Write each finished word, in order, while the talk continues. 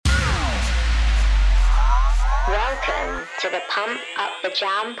Welcome to the Pump Up the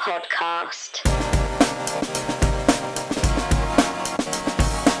Jam podcast.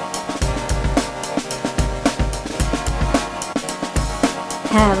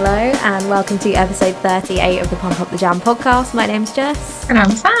 Hello and welcome to episode 38 of the Pump Up the Jam podcast. My name's Jess. And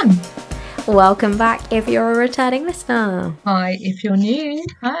I'm Sam. Welcome back if you're a returning listener. Hi, if you're new.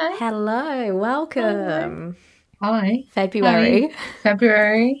 Hi. Hello, welcome. Hi. February. Hi.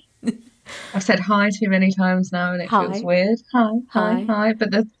 February. I've said hi too many times now and it feels weird. Hi, hi, hi.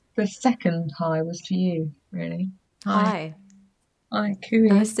 But the second hi was to you, really. Hi. Hi, cooey.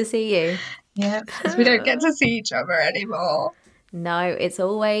 Nice to see you. Yeah, because we don't get to see each other anymore. No, it's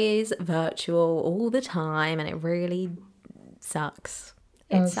always virtual all the time and it really sucks.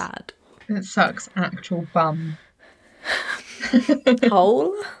 It's sad. It sucks, actual bum.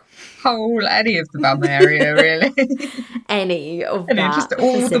 Whole, any of the bum area, really. Any of And that just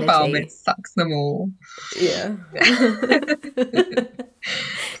all vicinity. the bum, it sucks them all. Yeah.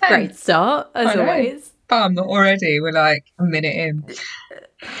 Great start, as always. Bum already, we're like a minute in.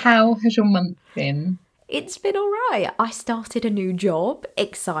 How has your month been? It's been all right. I started a new job.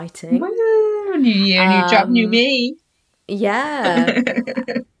 Exciting. Woo, new year, new job, new me. Yeah.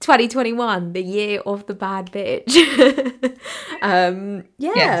 2021, the year of the bad bitch.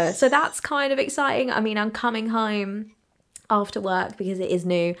 Yes. So that's kind of exciting. I mean, I'm coming home after work because it is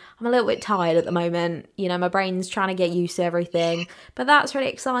new. I'm a little bit tired at the moment. You know, my brain's trying to get used to everything. But that's really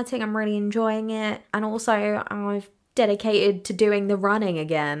exciting. I'm really enjoying it. And also, I've dedicated to doing the running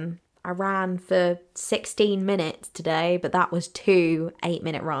again. I ran for 16 minutes today, but that was 2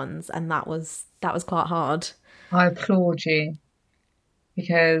 8-minute runs, and that was quite hard. I applaud you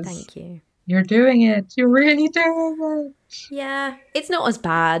because Thank you. You're doing it. You're really doing it. Yeah, it's not as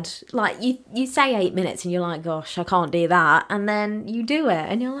bad. Like, you say 8 minutes and you're like, gosh, I can't do that. And then you do it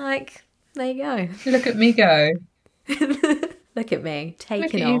and you're like, there you go. Look at me go. Look at me, taking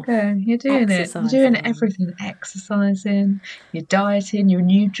Look at off. you go. You're doing it. You're doing everything. Exercising, you're dieting, you're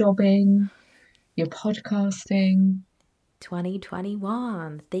new jobbing, you're podcasting.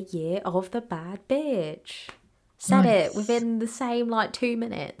 2021, the year of the bad bitch. Said it within the same 2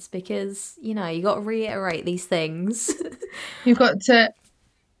 minutes because, you know, you got to reiterate these things. You've got to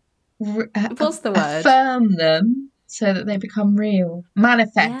What's the word? affirm them so that they become real.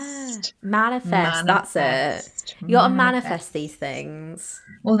 Manifest. Yeah. Manifest, that's it. You got to manifest these things.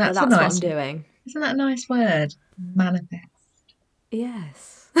 Well, that's what I'm doing. Isn't that a nice word? Manifest.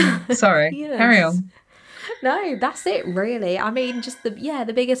 Yes. Sorry. Yes. Carry on. No, that's it, really. I mean, just the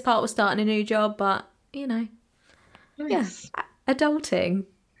biggest part was starting a new job, but, you know. Nice. Yeah, adulting.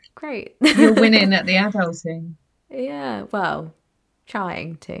 Great. You're winning at the adulting. Yeah, well,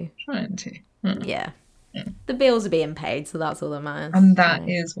 trying to. Yeah. The bills are being paid, so that's all that matters. And that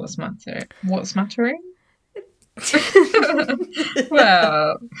is what's mattering. What's mattering?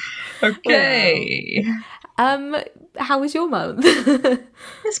 Well, okay. How was your month?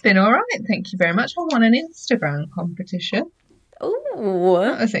 It's been all right, thank you very much. I won an Instagram competition. Ooh,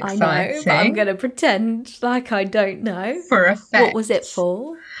 that was exciting. I know, but I'm going to pretend like I don't know. For effect. What was it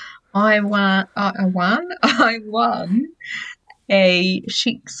for? I won a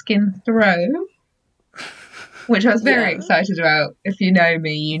sheepskin throw, which I was very excited about. If you know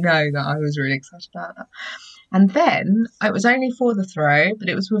me, you know that I was really excited about that. And then it was only for the throw, but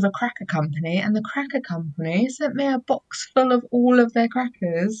it was with a cracker company, and the cracker company sent me a box full of all of their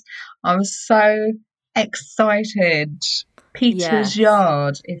crackers. I was so excited. Peter's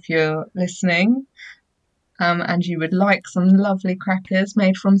Yard, if you're listening, and you would like some lovely crackers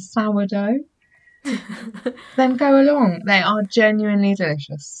made from sourdough, then go along. They are genuinely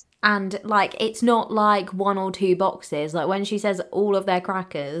delicious. And, it's not 1 or 2 boxes. When she says all of their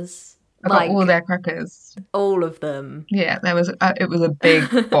crackers... I got all their crackers. All of them. Yeah, it was a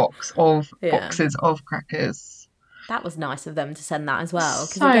big box of boxes of crackers. That was nice of them to send that as well.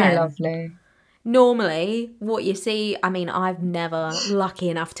 So lovely. Normally, what you see, I mean, I've never lucky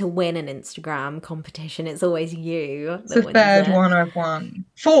enough to win an Instagram competition. It's always you. It's the third one I've won.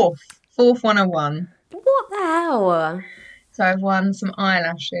 Fourth one I won. What the hell? So I've won some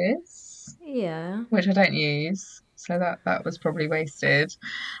eyelashes. Yeah. Which I don't use. So that was probably wasted.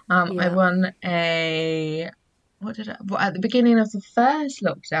 I won at the beginning of the first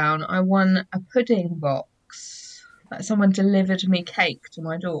lockdown, I won a pudding box. Someone delivered me cake to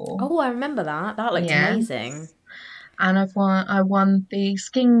my door. Oh, I remember that. That looked amazing. And I won the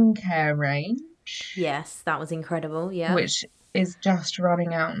skincare range. Yes, that was incredible. Yeah. Which is just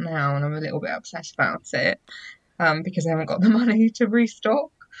running out now, and I'm a little bit upset about it because I haven't got the money to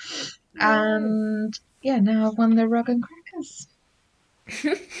restock. And now I've won the rug and crackers.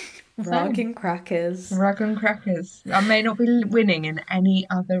 Rug and crackers. Rug and crackers. I may not be winning in any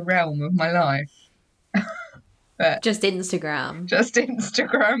other realm of my life. But Just Instagram. just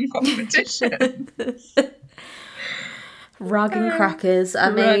Instagram competition. Rug and crackers. I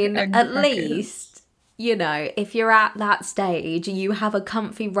Rug mean, and at crackers. least, you know, if you're at that stage, you have a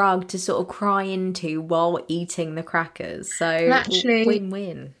comfy rug to sort of cry into while eating the crackers. So, Actually-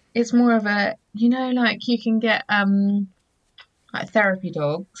 win-win. It's more of a, you know, like you can get like therapy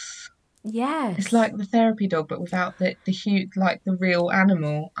dogs. Yes. It's like the therapy dog, but without the huge, like the real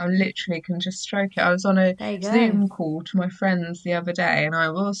animal. I literally can just stroke it. I was on a There you go. Zoom call to my friends the other day, and I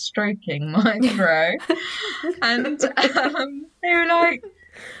was stroking my throat, and they were like,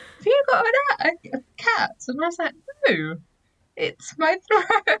 "Have you got a cat?" And I was like, "No, it's my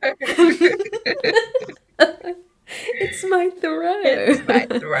throat." It's my throat. It's my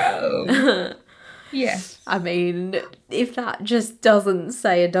throat. Yes. I mean, if that just doesn't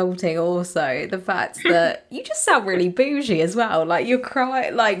say adulting, also the fact that you just sound really bougie as well. Like you're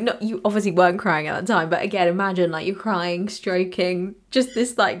crying, like not you obviously weren't crying at that time, but again, imagine like you're crying, stroking just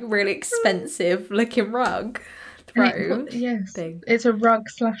this like really expensive looking rug throw. Yes. thing. It's a rug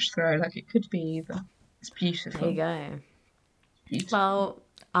 / throw. Like it could be either. It's beautiful. There you go. Beautiful. Well,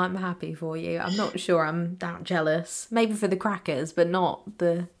 I'm happy for you. I'm not sure I'm that jealous. Maybe for the crackers, but not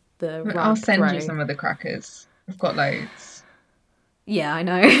the rug I'll send throw. you some of the crackers. I've got loads. Yeah, I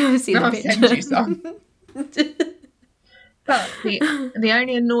know. I've seen the I'll picture. send you some. But the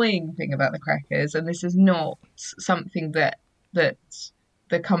only annoying thing about the crackers, and this is not something that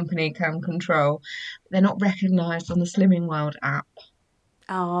the company can control, they're not recognised on the Slimming World app.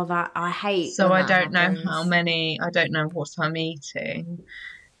 Oh, that I hate. So when I that don't know happens. how many. I don't know what I'm eating,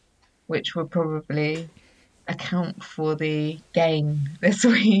 which would probably account for the gain this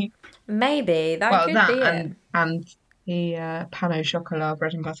week. Maybe that Well, could that be it. and the pan au chocolat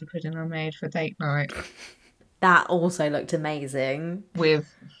bread and butter pudding I made for date night That also looked amazing.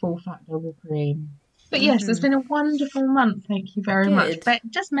 with full fat double cream. But yes, it's been a wonderful month. Thank you very much. Good. But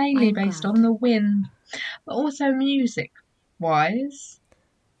just mainly I'm based glad. on the wind, but also music wise.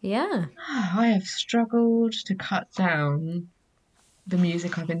 Yeah. I have struggled to cut down the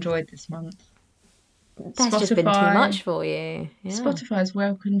music I've enjoyed this month. That's just been too Spotify- much for you. Yeah. Spotify's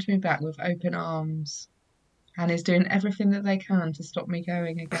welcomed me back with open arms and is doing everything that they can to stop me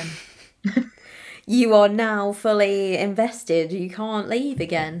going again. You are now fully invested. You can't leave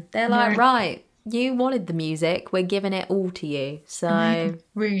again. They're like, No. right, you wanted the music. We're giving it all to you. So, They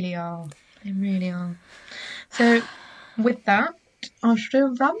really are. They really are. So, with that, I'll do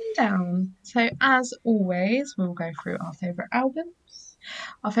a rundown. So, as always, we'll go through our favourite albums,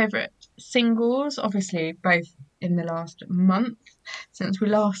 our favourite singles, obviously both in the last month since we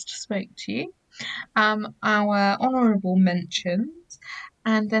last spoke to you, our honourable mentions,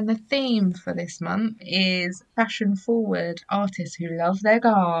 and then the theme for this month is fashion forward artists who love their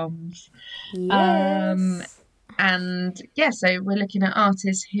gams. yes. And yeah, so we're looking at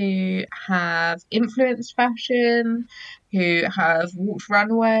artists who have influenced fashion, who have walked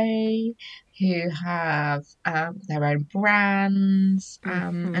runway, who have their own brands,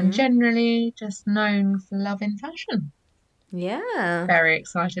 and generally just known for loving fashion. Yeah. Very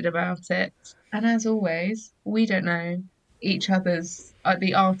excited about it. And as always, we don't know each other's,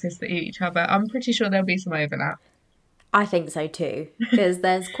 the artists that each other. I'm pretty sure there'll be some overlap. I think so too. Because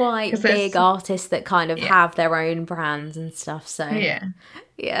there's quite 'Cause there's- big artists that kind of Yeah. have their own brands and stuff. So, Yeah.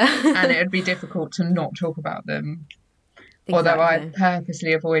 yeah. And it would be difficult to not talk about them. Although I Exactly.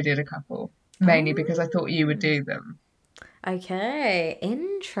 purposely avoided a couple, mainly because I thought you would do them. Okay,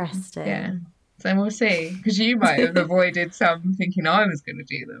 interesting. Yeah. So we'll see. Because you might have avoided some thinking I was going to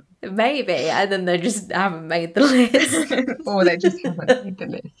do them. Maybe, and then they just haven't made the list. Or they just haven't made the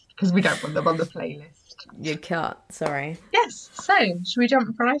list. Because we don't want them on the playlist. You cut, sorry. Yes. So, should we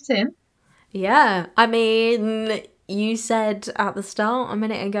jump right in? Yeah, I mean, you said at the start a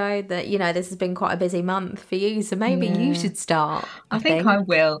minute ago that, you know, this has been quite a busy month for you, so maybe you Yeah. should start. I think I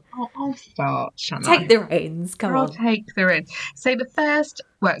will. I'll start, shan't I? Take the reins, come I'll on. take the reins. So the first,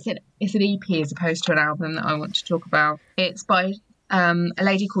 well, it's an EP as opposed to an album that I want to talk about. It's by a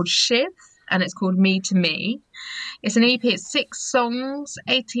lady called Shiv, and it's called Me to Me. It's an EP. It's 6 songs,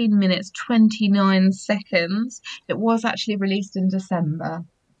 18 minutes, 29 seconds. It was actually released in December.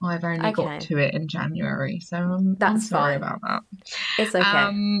 I've only Okay. got to it in January, so I'm That's sorry fine. about that. It's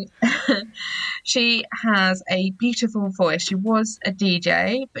okay. She has a beautiful voice. She was a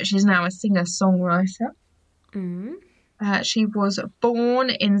DJ, but she's now a singer-songwriter. Mm. She was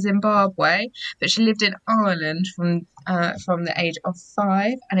born in Zimbabwe, but she lived in Ireland from the age of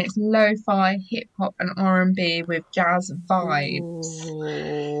 5, and it's lo-fi, hip hop, and R&B with jazz vibes.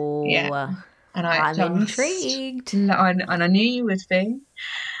 Ooh. Yeah. And I'm intrigued. And I knew you would be.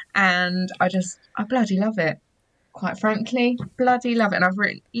 And I bloody love it. Quite frankly, bloody love it. And I've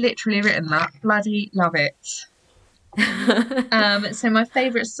literally written that. Bloody love it. So my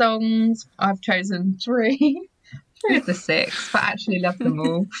favourite songs, I've chosen three of the six, but I actually love them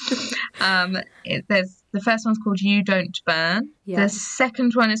all. There's the first one's called You Don't Burn. Yeah. The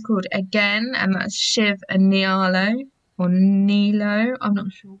second one is called Again, and that's Shiv and Nilo, I'm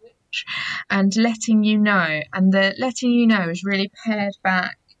not sure which. And Letting You Know, and the Letting You Know is really pared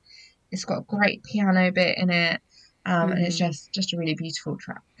back. It's got a great piano bit in it, and it's just a really beautiful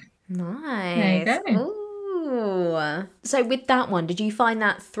track. Nice. There you go. Ooh. So with that one, did you find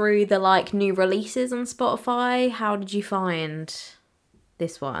that through the like new releases on Spotify? How did you find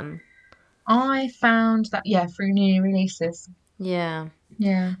this one? I found that, through new releases. Yeah.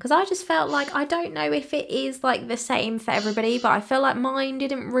 Yeah. Because I just felt like, I don't know if it is like the same for everybody, but I feel like mine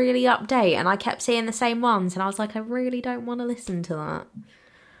didn't really update and I kept seeing the same ones and I was like, I really don't want to listen to that.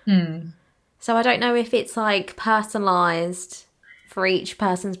 So I don't know if it's like personalised for each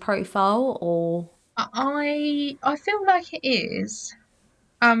person's profile or... I feel like it is,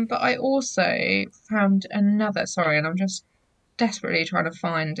 but I also found another, sorry, and I'm just desperately trying to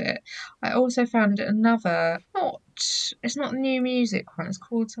find it. I also found another, it's not new music one, it's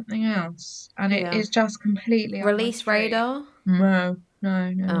called something else, and it is just completely Release Radar? No.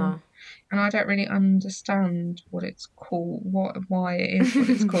 Oh. And I don't really understand what it's called, why it is what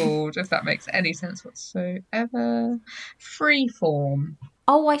it's called, if that makes any sense whatsoever. Freeform.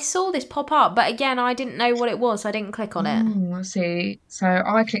 Oh, I saw this pop up, but again, I didn't know what it was, so I didn't click on it. Oh, I see. So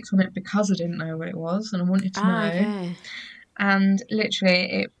I clicked on it because I didn't know what it was, and I wanted to know. Okay. And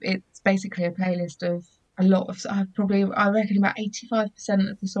literally, it's basically a playlist of a lot of. I reckon about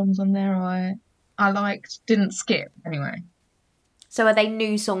 85% of the songs on there I liked, didn't skip anyway. So are they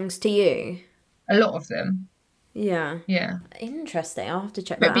new songs to you? A lot of them. Yeah. Yeah. Interesting. I'll have to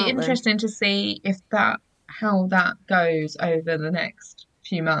check But that out. It'd be interesting to see how that goes over the next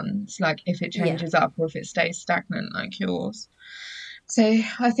few months, like if it changes up or if it stays stagnant like yours. So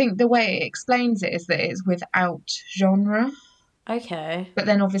I think the way it explains it is that it's without genre. Okay. But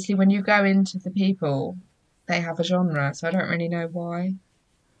then obviously when you go into the people, they have a genre, so I don't really know why.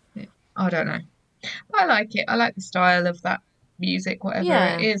 I don't know. But I like it. I like the style of that music,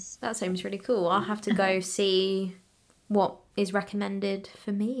 whatever it is. That seems really cool. I'll have to go see what is recommended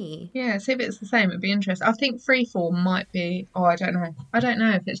for me. Yeah, see if it's the same. It'd be interesting. I think Freeform might be... I don't know. I don't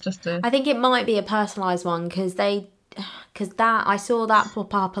know if it's just a... I think it might be a personalised one because I saw that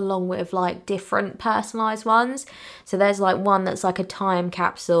pop up along with like different personalised ones. So there's like one that's like a time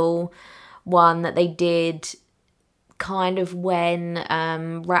capsule one that they did kind of when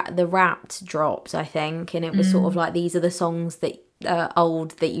the Wrapped dropped, I think, and it was sort of like, these are the songs that are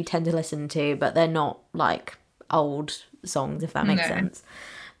old that you tend to listen to, but they're not like old songs, if that makes sense.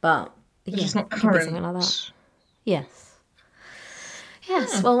 But it's not current. Something like that.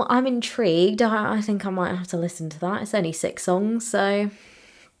 Yes, well, I'm intrigued. I think I might have to listen to that. It's only 6 songs, so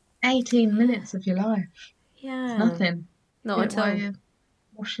 18 minutes of your life. Yeah, it's nothing. Not at all. You're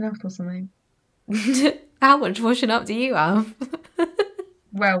washing up or something. How much washing up do you have?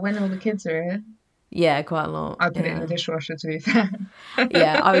 Well, when all the kids are here. Yeah, quite a lot. I put it in the dishwasher, to be fair.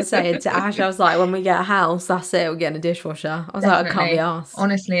 Yeah, I was saying to Ash, I was like, when we get a house, that's it, we're getting a dishwasher. I was like, I can't be arsed.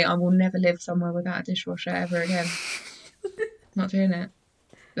 Honestly, I will never live somewhere without a dishwasher ever again. Not doing it.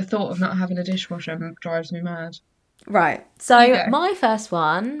 The thought of not having a dishwasher drives me mad. Right, so my first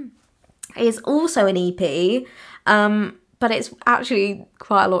one is also an EP, but it's actually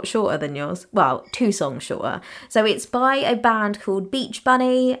quite a lot shorter than yours. Well, 2 songs shorter. So it's by a band called Beach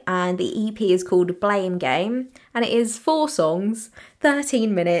Bunny, and the EP is called Blame Game, and it is 4 songs,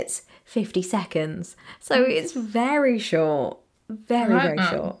 13 minutes, 50 seconds. So it's very short. Very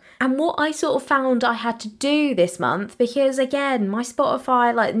short. And what I sort of found I had to do this month, because again, my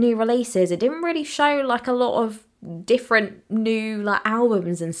Spotify like new releases, it didn't really show like a lot of different new like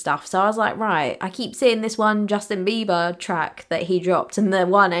albums and stuff. So I was like, right, I keep seeing this one Justin Bieber track that he dropped and the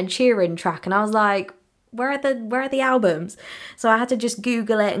one Ed Sheeran track, and I was like, where are the albums? So I had to just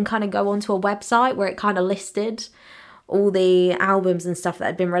Google it and kind of go onto a website where it kind of listed all the albums and stuff that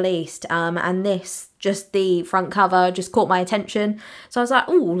had been released, and this, just the front cover, just caught my attention. So I was like,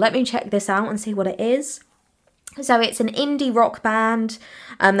 oh, let me check this out and see what it is. So it's an indie rock band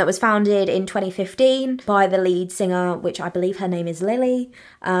that was founded in 2015 by the lead singer, which I believe her name is Lily.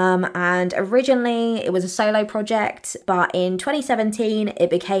 And originally it was a solo project, but in 2017 it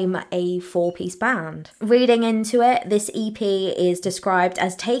became a 4-piece band. Reading into it, this EP is described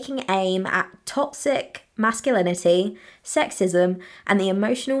as taking aim at toxic masculinity, sexism, and the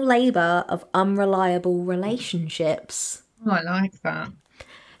emotional labour of unreliable relationships. Oh, I like that.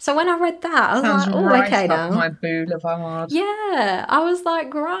 So when I read that, I was Sounds like, oh, right okay up now. my boulevard. Yeah, I was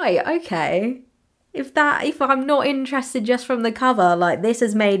like, right, okay. If I'm not interested just from the cover, like, this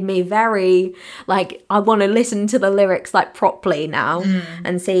has made me very, like, I want to listen to the lyrics, like, properly now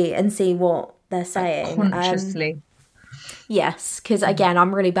and see what they're saying. Consciously. Yes, because again,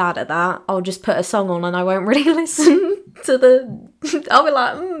 I'm really bad at that. I'll just put a song on and I won't really listen to I'll be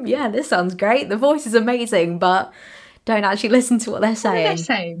like, yeah, this sounds great. The voice is amazing, but don't actually listen to what they're saying. What are they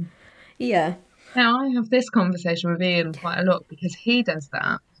saying? Yeah. Now, I have this conversation with Ian quite a lot because he does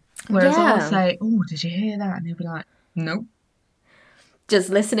that. Whereas I'll say, oh, did you hear that? And he'll be like, nope. Just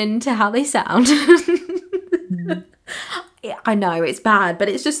listening to how they sound. Yeah, I know, it's bad, but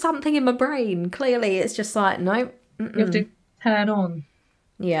it's just something in my brain. Clearly, it's just like, nope. You have to turn on.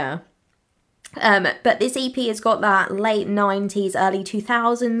 Yeah. But this EP has got that late 90s, early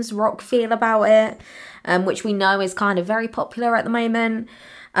 2000s rock feel about it, which we know is kind of very popular at the moment.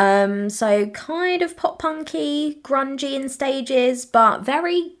 So kind of pop punky, grungy in stages, but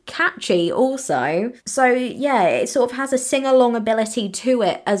very catchy also. So yeah, it sort of has a sing-along ability to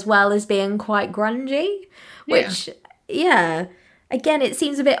it as well as being quite grungy, which, yeah, again, it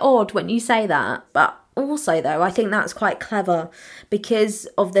seems a bit odd when you say that, but also though, I think that's quite clever because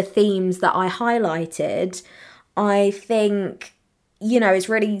of the themes that I highlighted. I think, you know, it's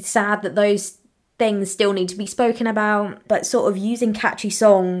really sad that those things still need to be spoken about, but sort of using catchy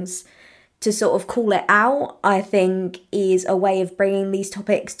songs to sort of call it out, I think, is a way of bringing these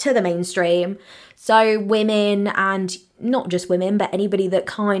topics to the mainstream. So women, and not just women, but anybody that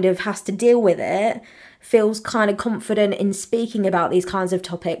kind of has to deal with it, feels kind of confident in speaking about these kinds of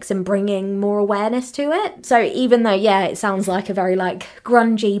topics and bringing more awareness to it. So even though, yeah, it sounds like a very like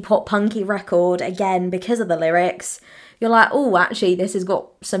grungy, pop punky record, again, because of the lyrics, you're like, oh, actually, this has got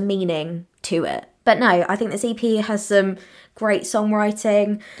some meaning to it. But no, I think this EP has some great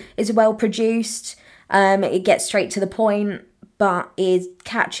songwriting, is well produced, it gets straight to the point, but is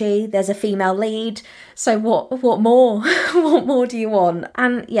catchy. There's a female lead, so what more? What more do you want?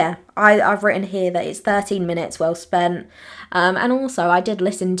 And yeah, I've written here that it's 13 minutes well spent, and also I did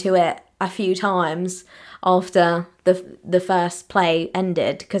listen to it a few times after the first play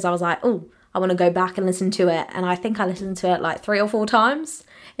ended, because I was like, oh, I want to go back and listen to it, and I think I listened to it like 3 or 4 times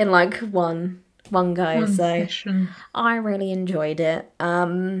in like one go. So session. I really enjoyed it.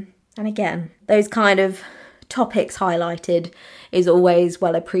 And again, those kind of topics highlighted is always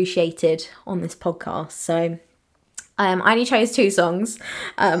well appreciated on this podcast. So I only chose 2 songs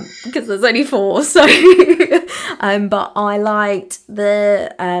because there's only 4. So but I liked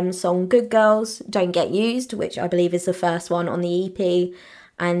the song Good Girls Don't Get Used, which I believe is the first one on the EP,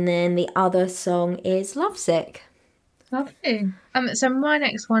 and then the other song is Lovesick. Lovely. So my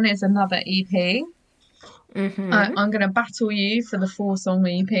next one is another EP. I'm going to battle you for the 4-song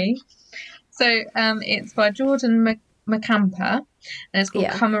EP. So it's by Jordan McCamper, and it's called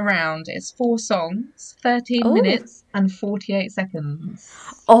Come Around. It's 4 songs, 13 minutes and 48 seconds.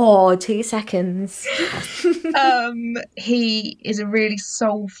 Oh, 2 seconds. He is a really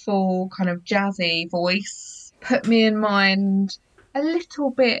soulful, kind of jazzy voice. Put me in mind a little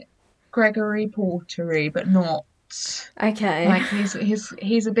bit Gregory Porter-y, but not. Okay. Like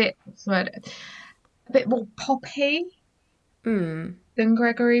he's a bit more poppy than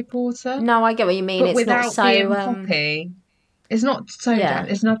Gregory Porter. No, I get what you mean. But it's without not so being poppy. It's not so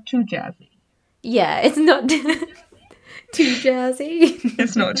it's not too jazzy. Yeah, it's not too jazzy.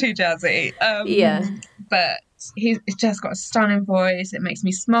 It's not too jazzy. But he's just got a stunning voice. It makes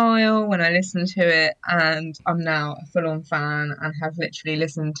me smile when I listen to it, and I'm now a full-on fan and have literally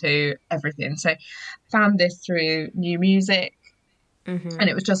listened to everything. So found this through New Music, and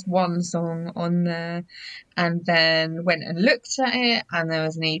it was just 1 song on there, and then went and looked at it, and there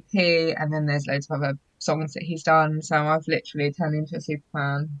was an EP, and then there's loads of other songs that he's done. So I've literally turned into a super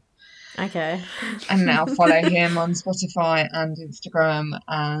fan. Okay. And now follow him on Spotify and Instagram.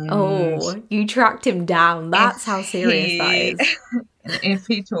 And oh, you tracked him down. That's how serious that is. If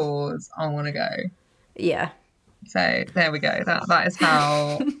he tours, I want to go. Yeah. So there we go. That is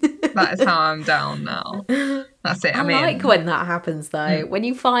how I'm down now. That's it. I like when that happens though. When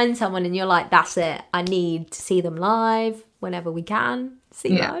you find someone and you're like, that's it. I need to see them live whenever we can.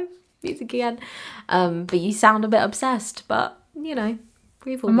 Live music again. But you sound a bit obsessed. But you know.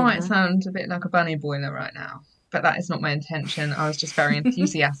 I might sound a bit like a bunny boiler right now, but that is not my intention. I was just very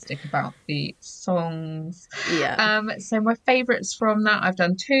enthusiastic about the songs. Yeah. So my favourites from that, I've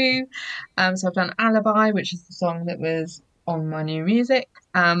done 2. So I've done Alibi, which is the song that was on my New Music,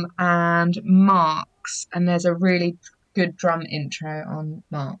 and Mark, Marks, and there's a really good drum intro on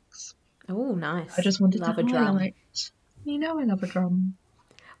Marks. Oh, nice. I just wanted love to a drum. highlight. You know I love a drum.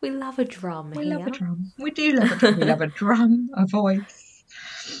 We love a drum We here. love a drum. We do love a drum. We love a drum, a voice,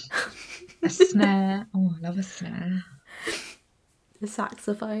 a snare. Oh, I love a snare. The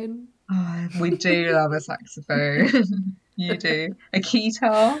saxophone. Oh, we do love a saxophone. You do. A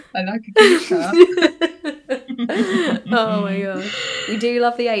guitar. I like a guitar. Oh my god. We do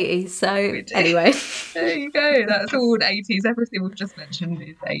love the 80s, so anyway. There you go. That's all 80s. Everything we've just mentioned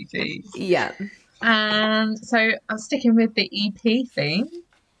is 80s. Yeah. And so I'm sticking with the EP theme.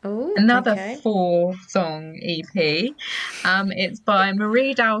 Oh, Another okay. 4-song EP. It's by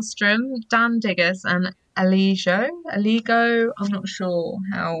Marie Dahlstrom, Dan Diggers, and Aligo. I'm not sure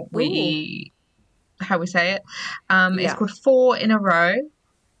how we say it. It's called 4 in a Row.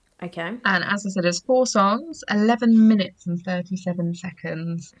 Okay. And as I said, it's 4 songs, 11 minutes and 37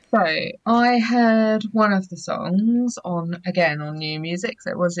 seconds. So I heard one of the songs on New Music.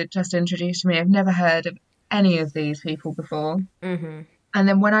 So it just introduced to me. I've never heard of any of these people before. Mm-hmm. And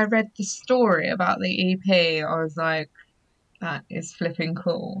then when I read the story about the EP, I was like, that is flipping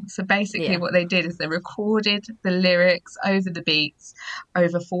cool. So basically what they did is they recorded the lyrics over the beats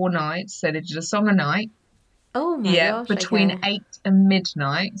over 4 nights. So they did a song a night. Oh my gosh. Between 8 and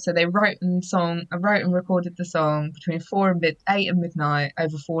midnight. So they wrote and recorded the song between 8 and midnight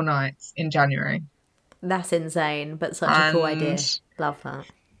over 4 nights in January. That's insane, but such a cool idea. Love that.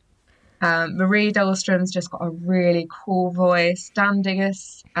 Marie Dahlstrom's just got a really cool voice. Dan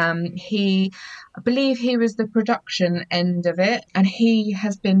Diggers, I believe he was the production end of it, and he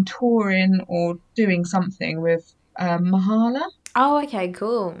has been touring or doing something with Mahala. Oh, okay,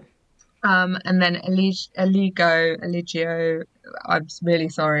 cool. And then Eligio, I'm really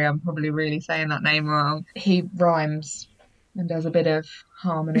sorry, I'm probably really saying that name wrong. He rhymes and does a bit of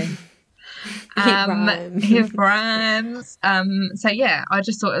harmony. He rhymes. So yeah, I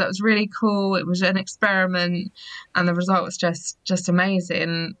just thought that was really cool. It was an experiment, and the result was just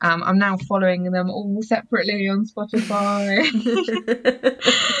amazing. I'm now following them all separately on Spotify.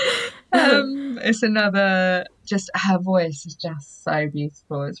 It's another, just her voice is just so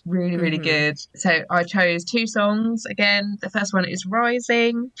beautiful. It's really, really good. So I chose 2 songs again. The first one is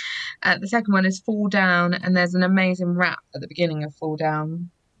Rising, the second one is Fall Down, and there's an amazing rap at the beginning of Fall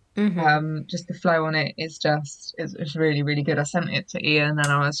Down. Just the flow on it is it's really, really good. I sent it to Ian and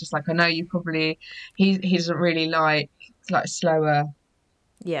I was just like, I know you probably he doesn't really like slower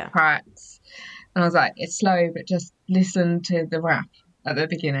tracks, and I was like, it's slow, but just listen to the rap at the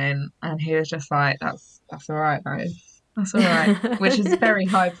beginning. And he was just like, that's all right, guys, that's all right. Which is very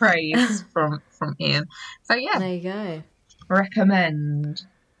high praise from Ian. So yeah, there you go. Recommend.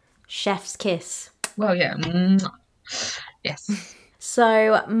 Chef's kiss. Well, yeah. Yes.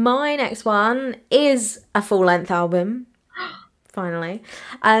 So my next one is a full-length album, finally.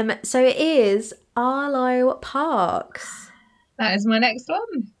 So it is Arlo Parks. That is my next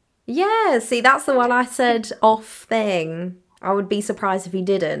one. Yeah, see, that's the one I said off thing. I would be surprised if you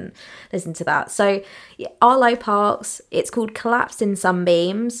didn't listen to that. So Arlo Parks, it's called Collapsed in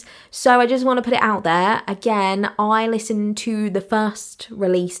Sunbeams. So I just want to put it out there. Again, I listened to the first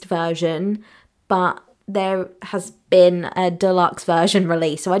released version, but there has been a deluxe version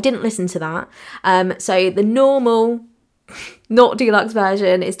released, so I didn't listen to that. So the normal, not deluxe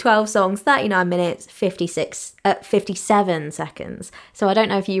version is 12 songs, 39 minutes, 57 seconds. So I don't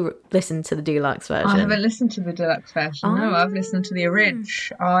know if you listened to the deluxe version. I haven't listened to the deluxe version. No, I've listened to the orig.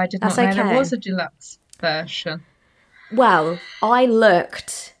 I did not know there was a deluxe version. Well, I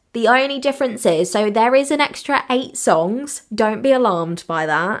looked. The only difference is, so there is an extra 8 songs. Don't be alarmed by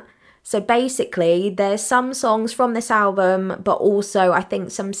that. So basically, there's some songs from this album, but also I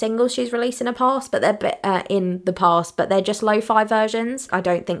think some singles she's released in the past, but they're just lo-fi versions. I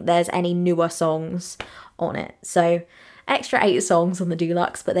don't think there's any newer songs on it. So extra 8 songs on the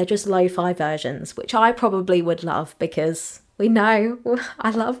deluxe, but they're just lo-fi versions, which I probably would love because we know I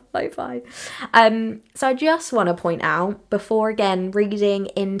love lo-fi. So I just want to point out, before again reading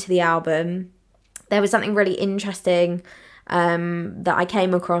into the album, there was something really interesting that I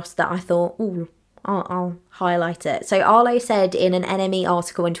came across that I thought, I'll highlight it. So Arlo said in an NME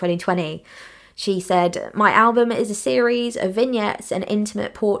article in 2020, she said, "My album is a series of vignettes and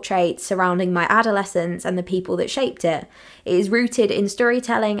intimate portraits surrounding my adolescence and the people that shaped it. It is rooted in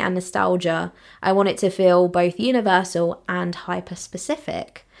storytelling and nostalgia. I want it to feel both universal and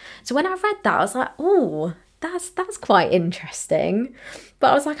hyper-specific." So when I read that, I was like, that's quite interesting.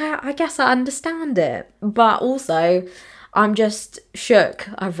 But I was like, I guess I understand it. But also, I'm just shook,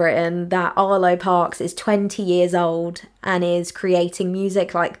 I've written, that Arlo Parks is 20 years old and is creating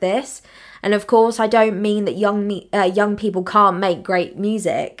music like this. And of course, I don't mean that young people can't make great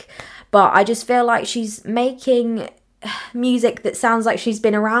music, but I just feel like she's making music that sounds like she's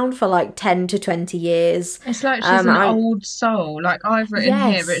been around for like 10 to 20 years. It's like she's an old soul. Like I've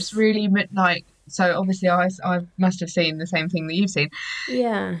written here, but it's really like, so obviously I must have seen the same thing that you've seen.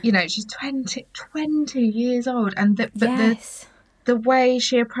 Yeah. You know, she's 20 years old, and the way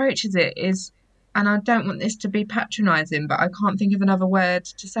she approaches it is, and I don't want this to be patronising, but I can't think of another word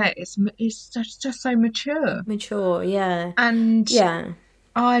to say it. It's just so mature. Mature, yeah. And yeah.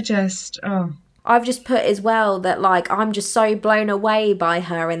 I've just put as well that, like, I'm just so blown away by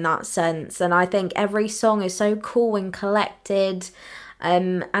her in that sense. And I think every song is so cool and collected.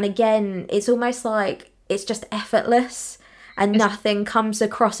 And again, it's almost like it's just effortless and nothing comes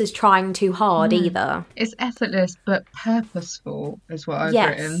across as trying too hard either. It's effortless but purposeful is what I've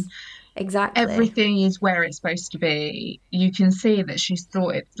written. Exactly. Everything is where it's supposed to be. You can see that she's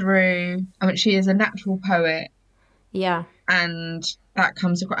thought it through. I mean, she is a natural poet. Yeah. And that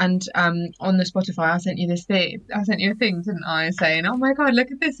comes across. And on the Spotify, I sent you a thing, didn't I? Saying, "Oh my God,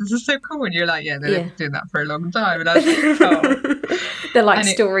 look at this! This is so cool." And you're like, "Yeah, they've been doing that for a long time." And I was like, "Oh." The like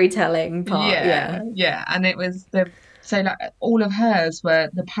storytelling part. Yeah. And it was so like all of hers were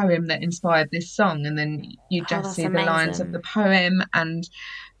the poem that inspired this song, and then you just see the lines of the poem. And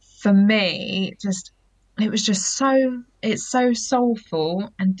for me, it's so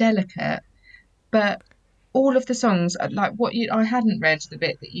soulful and delicate, but all of the songs, like I hadn't read the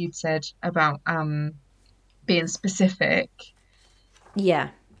bit that you'd said about being specific. Yeah.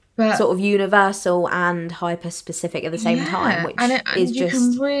 But sort of universal and hyper specific at the same time, which is you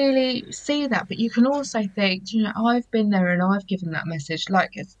can really see that, but you can also think, you know, I've been there and I've given that message.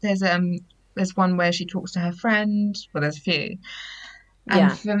 Like there's one where she talks to her friend. Well, there's a few.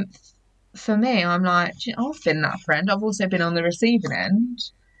 And for me, I'm like, you know, I've been that friend. I've also been on the receiving end.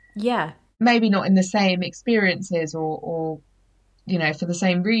 Yeah. Maybe not in the same experiences or you know, for the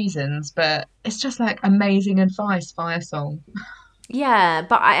same reasons, but it's just like amazing advice via song. Yeah,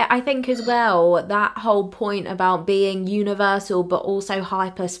 but I think as well, that whole point about being universal but also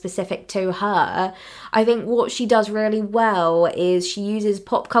hyper specific to her, I think what she does really well is she uses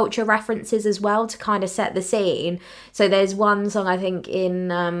pop culture references as well to kind of set the scene. So there's one song, I think,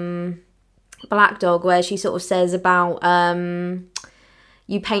 in Black Dog where she sort of says about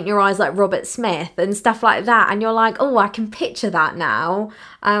you paint your eyes like Robert Smith and stuff like that, and you're like, oh, I can picture that now.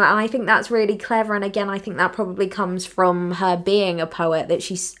 And I think that's really clever, and again, I think that probably comes from her being a poet, that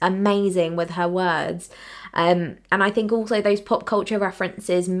she's amazing with her words. And I think also those pop culture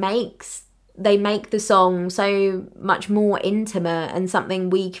references make the song so much more intimate and something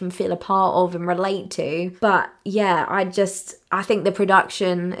we can feel a part of and relate to. But yeah, I think the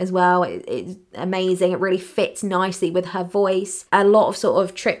production as well is amazing. It really fits nicely with her voice. A lot of sort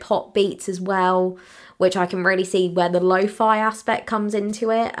of trip hop beats as well, which I can really see where the lo-fi aspect comes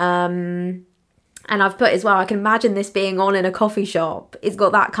into it. And I've put as well, I can imagine this being on in a coffee shop. It's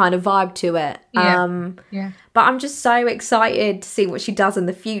got that kind of vibe to it. Yeah. But I'm just so excited to see what she does in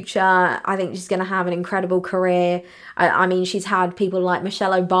the future. I think she's going to have an incredible career. I mean, she's had people like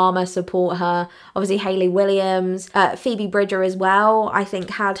Michelle Obama support her. Obviously, Hayley Williams. Phoebe Bridger as well, I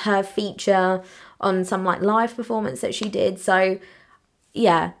think, had her feature on some like live performance that she did. So,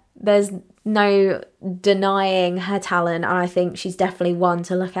 yeah, there's no denying her talent, and I think she's definitely one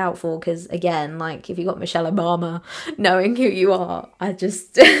to look out for, because again, like, if you got Michelle Obama knowing who you are, I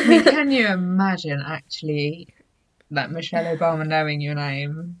mean, can you imagine actually that Michelle Obama knowing your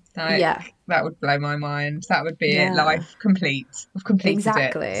name? Like, that would blow my mind. That would be it. Life complete. I've completed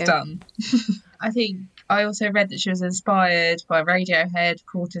it. It's done. I think I also read that she was inspired by Radiohead,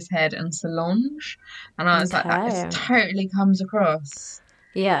 Portishead and Solange, and I was like, that just totally comes across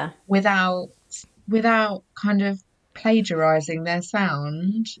without kind of plagiarizing their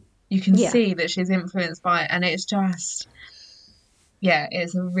sound. You can see that she's influenced by it, and it's just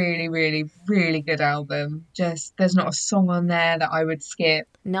it's a really, really, really good album. Just there's not a song on there that I would skip.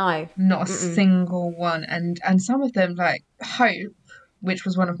 No, not a single one. And some of them, like Hope, which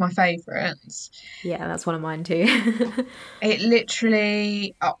was one of my favourites. Yeah, that's one of mine too. It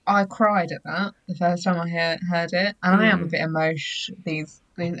literally, I cried at that the first time I heard it, and I am a bit emotional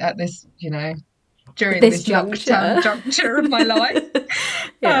at this, you know, during this juncture of my life.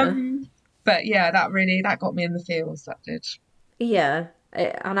 But yeah, that got me in the feels. That did. Yeah.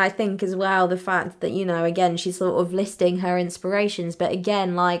 And I think as well the fact that, you know, again, she's sort of listing her inspirations, but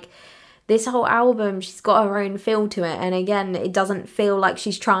again, like, this whole album, she's got her own feel to it, and again, it doesn't feel like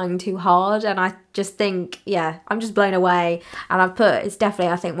she's trying too hard, and I just think, I'm just blown away. And it's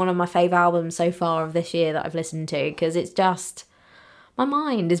definitely, I think, one of my favourite albums so far of this year that I've listened to, because it's just my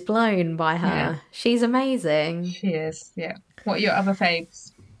mind is blown by her. Yeah. She's amazing. She is, yeah. What are your other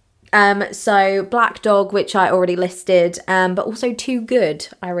faves? So Black Dog, which I already listed, but also Too Good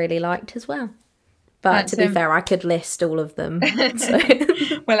I really liked as well. But to be fair, I could list all of them. So.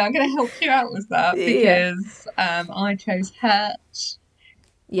 Well, I'm going to help you out with that because I chose Hurt,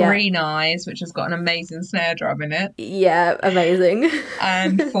 Green Eyes, which has got an amazing snare drum in it. Yeah, amazing.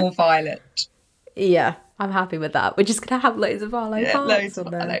 And For Violet. Yeah, I'm happy with that. We're just going to have loads of Arlo Parks loads on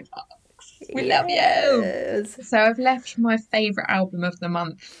of there. Arlo Parks. We love you. So I've left my favourite album of the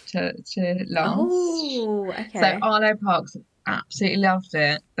month to last. Oh, okay. So Arlo Parks, absolutely loved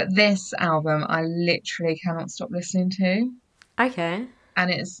it. But this album, I literally cannot stop listening to. Okay.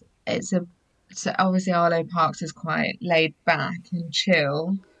 And so obviously Arlo Parks is quite laid back and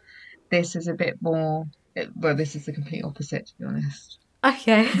chill. This is a bit more, this is the complete opposite, to be honest.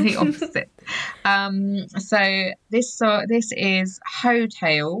 Okay. The opposite. So this is Ho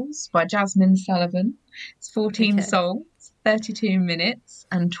Tales by Jasmine Sullivan. It's 14 songs, 32 minutes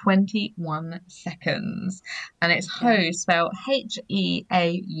and 21 seconds. And it's Ho spelled Heaux,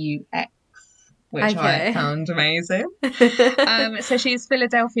 which I found amazing. So she's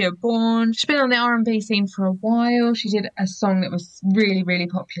Philadelphia born. She's been on the R&B scene for a while. She did a song that was really, really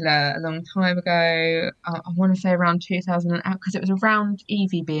popular a long time ago. I want to say around 2008, because it was around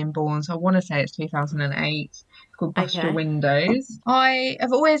Evie being born. So I want to say it's 2008. It's called Bust Your Windows. I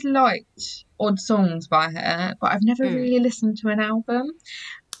have always liked odd songs by her, but I've never really listened to an album.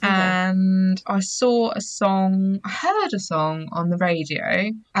 And I heard a song on the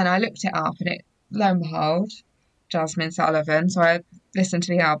radio, and I looked it up, and it, lo and behold, Jasmine Sullivan. So I listened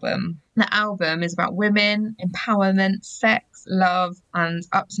to the album. The album is about women, empowerment, sex, love, and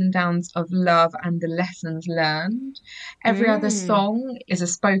ups and downs of love and the lessons learned. Every other song is a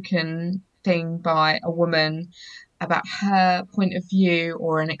spoken thing by a woman about her point of view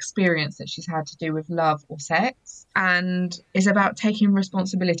or an experience that she's had to do with love or sex, and is about taking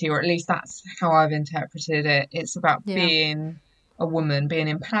responsibility, or at least that's how I've interpreted it. It's about being a woman, being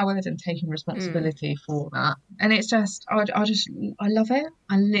empowered and taking responsibility for that. And it's just, I love it.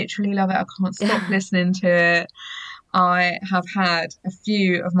 I literally love it. I can't stop listening to it. I have had a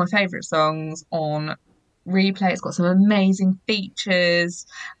few of my favourite songs on replay. It's got some amazing features,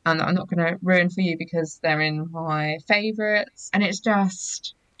 and I'm not going to ruin for you because they're in my favourites. And it's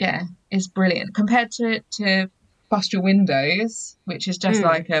just, it's brilliant. Compared to Bust Your Windows, which is just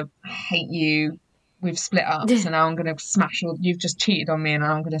like a hate you, we've split up, so now I'm going to smash you've just cheated on me and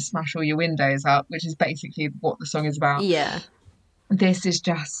I'm going to smash all your windows up, which is basically what the song is about. Yeah. This is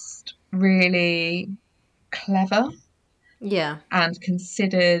just really clever. Yeah. And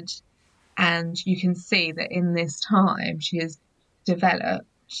considered, and you can see that in this time she has developed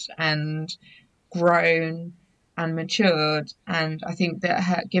and grown and matured, and I think that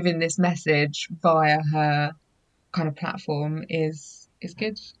her giving this message via her kind of platform is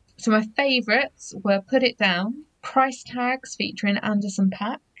good. So my favourites were Put It Down, Price Tags featuring Anderson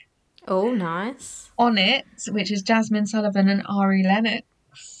 .Paak. Oh, nice. On It, which is Jasmine Sullivan and Ari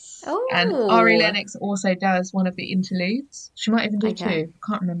Lennox. Oh. And Ari Lennox also does one of the interludes. She might even do two.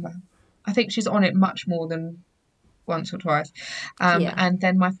 Can't remember. I think she's on it much more than once or twice. And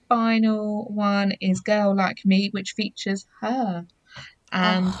then my final one is Girl Like Me, which features her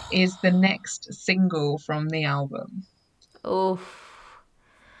and is the next single from the album. Oh.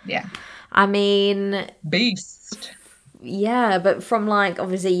 Yeah. I mean, beast. Yeah, but from like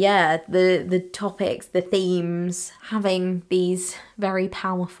obviously the topics, the themes, having these very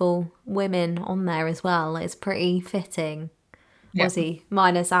powerful women on there as well, it's pretty fitting. Yep. Was he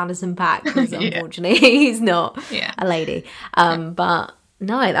minus Anderson .Paak, because unfortunately he's not a lady. But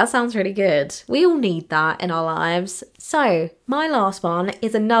no, that sounds really good. We all need that in our lives. So my last one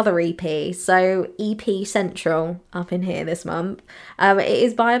is another EP. So EP Central up in here this month. It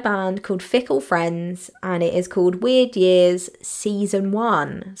is by a band called Fickle Friends, and it is called Weird Years Season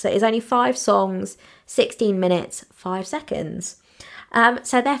 1. So it's only 5 songs, 16 minutes, 5 seconds.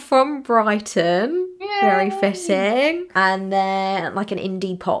 So they're from Brighton. Yay! Very fitting. And they're like an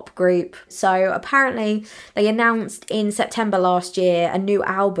indie pop group. So apparently they announced in September last year a new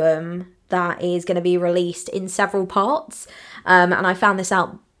album that is going to be released in several parts. And I found this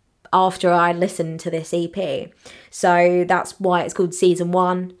out after I listened to this EP. So that's why it's called Season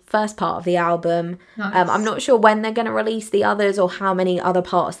 1, first part of the album. Nice. I'm not sure when they're going to release the others or how many other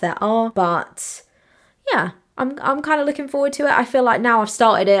parts there are. But yeah. I'm kind of looking forward to it. I feel like now I've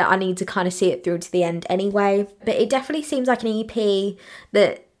started it, I need to kind of see it through to the end anyway. But it definitely seems like an EP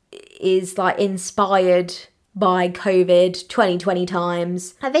that is like inspired by COVID 2020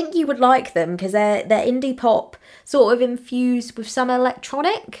 times. I think you would like them because they're indie pop sort of infused with some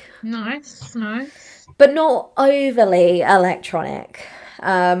electronic, Nice. but not overly electronic.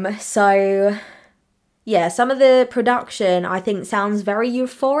 So yeah, some of the production I think sounds very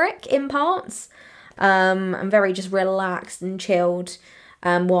euphoric in parts, and very just relaxed and chilled,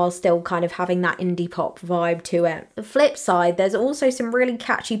 while still kind of having that indie pop vibe to it. The flip side, there's also some really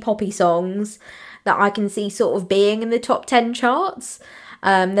catchy poppy songs that I can see sort of being in the top 10 charts.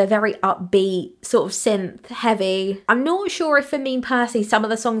 They're very upbeat, sort of synth heavy. I'm not sure if for me personally some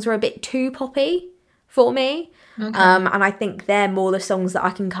of the songs are a bit too poppy for me. Okay. And I think they're more the songs that I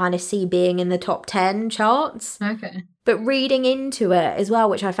can kind of see being in the top 10 charts. Okay. But reading into it as well,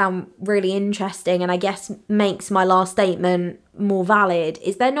 which I found really interesting and I guess makes my last statement more valid,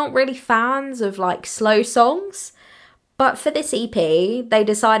 is they're not really fans of like slow songs. But for this EP, they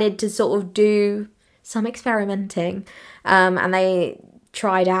decided to sort of do some experimenting, and they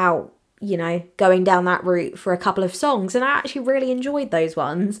tried out, you know, going down that route for a couple of songs, and I actually really enjoyed those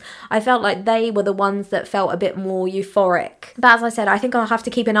ones. I felt like they were the ones that felt a bit more euphoric. But as I said, I think I'll have to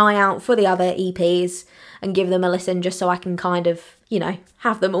keep an eye out for the other EPs and give them a listen just so I can kind of, you know,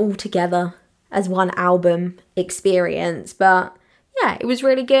 have them all together as one album experience. But yeah, it was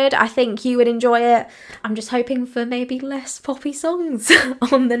really good. I think you would enjoy it. I'm just hoping for maybe less poppy songs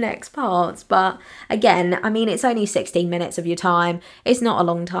on the next parts. But again, I mean, it's only 16 minutes of your time. It's not a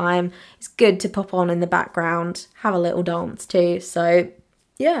long time. It's good to pop on in the background, have a little dance too. So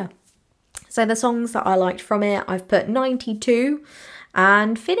yeah. So the songs that I liked from it, I've put 92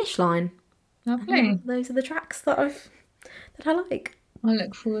 and Finish Line. Lovely. Those are the tracks that I like. I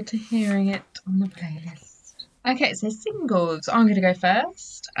look forward to hearing it on the playlist. Okay, so singles. I'm going to go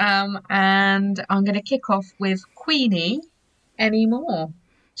first. And I'm going to kick off with Queenie, Anymore.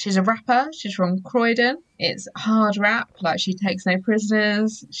 She's a rapper. She's from Croydon. It's hard rap. Like, she takes no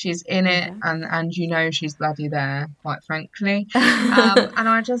prisoners. She's in it. And you know she's bloody there, quite frankly. And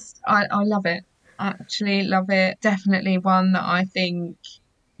I love it. I actually love it. Definitely one that I think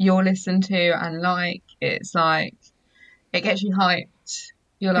you'll listen to and like. It's like, it gets you hyped.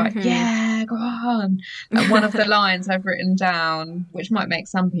 You're like, yeah, go on. And one of the lines I've written down, which might make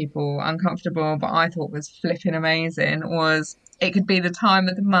some people uncomfortable, but I thought was flipping amazing, was, it could be the time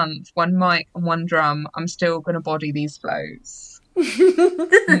of the month, one mic and one drum, I'm still going to body these flows.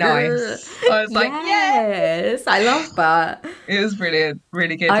 Nice. I was like, yes, I love that. It was brilliant,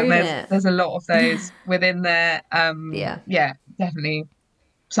 really good. Own And it. there's a lot of those within there. Yeah, definitely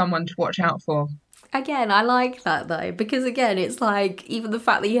someone to watch out for. Again, I like that though, because again, it's like, even the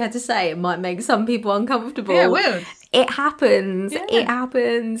fact that you had to say it might make some people uncomfortable. Yeah, it will. It happens. Yeah. It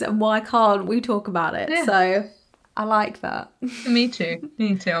happens, and why can't we talk about it? Yeah. So I like that. Me too.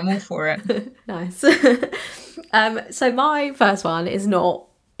 I'm all for it. Nice. So my first one is not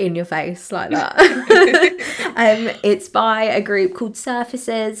in your face like that. It's by a group called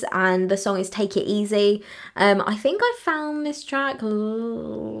Surfaces, and the song is Take It Easy. I think I found this track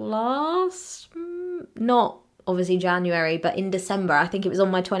not obviously January, but in December. I think it was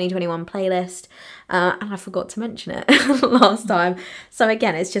on my 2021 playlist, and I forgot to mention it last time. So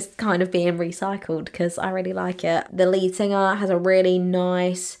again, it's just kind of being recycled because I really like it. The lead singer has a really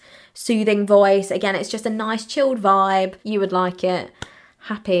nice, soothing voice. Again, it's just a nice chilled vibe. You would like it.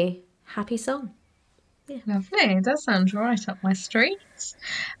 Happy song. Yeah. Lovely. That sounds right up my street. So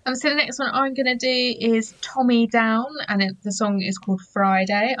the next one I'm going to do is Tommy Down, and the song is called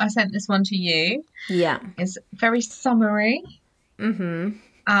Friday. I sent this one to you. Yeah. It's very summery. Mm-hmm.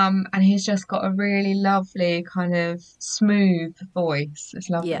 And he's just got a really lovely kind of smooth voice. It's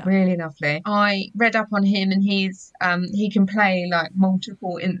lovely, Yeah. really lovely. I read up on him, and he can play like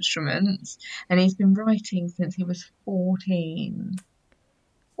multiple instruments, and he's been writing since he was 14.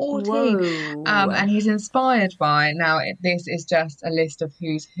 Whoa. And he's inspired by, this is just a list of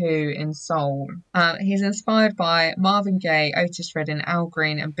who's who in soul. He's inspired by Marvin Gaye, Otis Redding, Al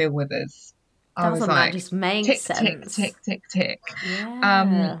Green and Bill Withers. Doesn't that just make tick, sense? Tick, tick, tick, tick.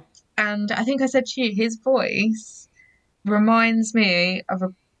 Yeah. And I think I said to you, his voice reminds me of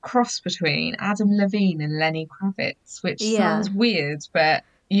a cross between Adam Levine and Lenny Kravitz, which sounds weird, but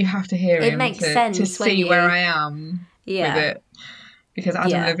you have to hear him makes to sense see where I am with it. Because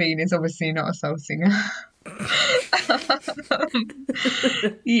Adam Levine is obviously not a soul singer.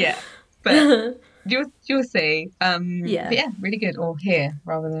 Yeah, but you'll see. But yeah, really good. Or hear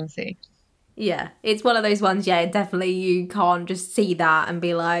rather than see. Yeah, it's one of those ones, definitely you can't just see that and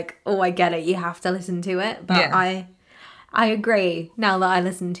be like, oh, I get it, you have to listen to it. But I agree, now that I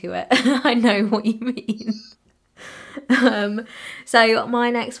listen to it. I know what you mean. So my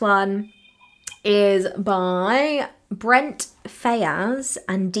next one is by Brent Fayaz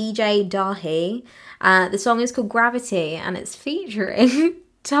and DJ Dahi. The song is called Gravity and it's featuring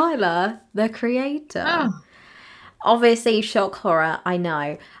Tyler, the Creator. Oh. Obviously, shock horror, I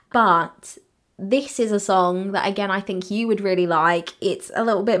know. But this is a song that, again, I think you would really like. It's a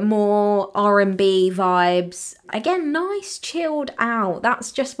little bit more R&B vibes. Again, nice, chilled out.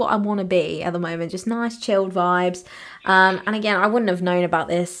 That's just what I want to be at the moment. Just nice, chilled vibes. And again, I wouldn't have known about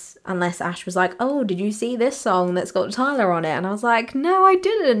this unless Ash was like, oh, did you see this song that's got Tyler on it? And I was like, no, I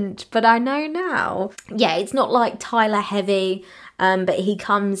didn't, but I know now. Yeah, it's not like Tyler heavy, but he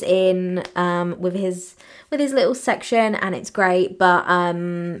comes in with his little section and it's great. But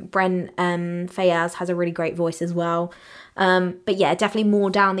Brent Fayaz has a really great voice as well. But yeah, definitely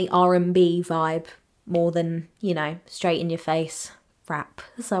more down the R&B vibe more than, straight in your face rap.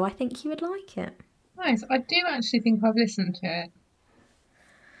 So I think you would like it. Nice. I do actually think I've listened to it.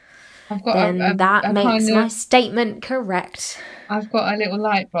 I've got Then that makes my statement correct. I've got a little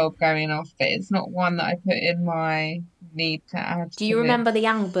light bulb going off, but it's not one that I put in my need to add. Do you remember the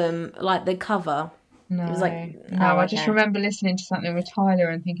album, like the cover? No, it was like, no. I just remember listening to something with Tyler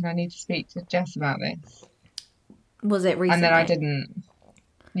and thinking I need to speak to Jess about this. Was it recently? And then I didn't.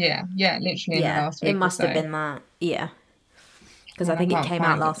 Yeah, literally in the last week. It must have been that. Yeah, because I think it came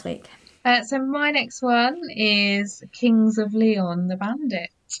out last week. So my next one is Kings of Leon, the Bandit.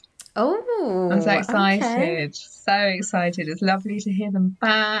 Oh, I'm so excited. Okay. So excited. It's lovely to hear them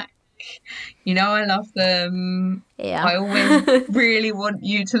back. I love them. Yeah. I always really want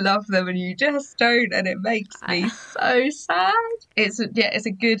you to love them and you just don't, and it makes me so sad. It's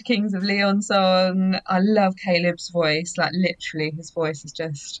a good Kings of Leon song. I love Caleb's voice. Like literally his voice is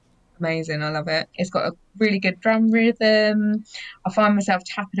just amazing. I love it. It's got a really good drum rhythm. I find myself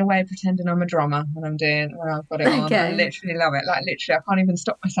tapping away pretending I'm a drummer when I've got it on. Okay. I literally love it. Like literally I can't even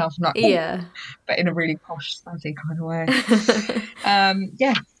stop myself. I'm like, yeah, but in a really posh, fancy kind of way.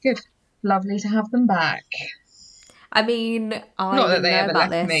 It's good. Lovely to have them back. I mean, I not that they know ever about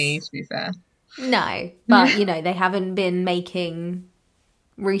left this. me, to be fair. No, but they haven't been making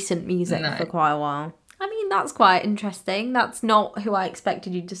recent music for quite a while. I mean, that's quite interesting. That's not who I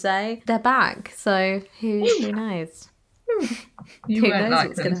expected you to say. They're back, so who knows? You Who won't knows like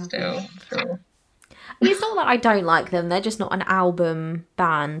what's them gonna still. Sure. It's not that I don't like them, they're just not an album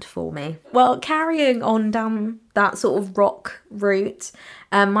band for me. Well, carrying on down that sort of rock route,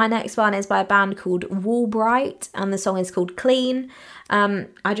 my next one is by a band called Wallbright, and the song is called Clean.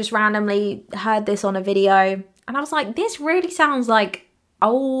 I just randomly heard this on a video, and I was like, this really sounds like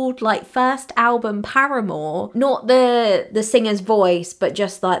old, like first album Paramore, not the singer's voice, but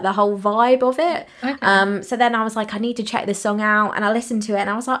just like the whole vibe of it. Okay. So then I was like, I need to check this song out, and I listened to it and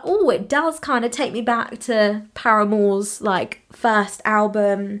I was like, oh, it does kind of take me back to Paramore's like first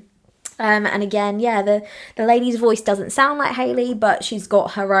album. And again, the lady's voice doesn't sound like Hayley, but she's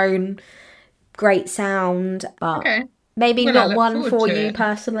got her own great sound. But maybe not one for you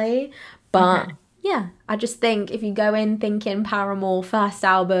personally, but yeah, I just think if you go in thinking Paramore first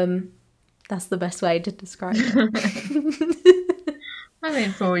album, that's the best way to describe it. I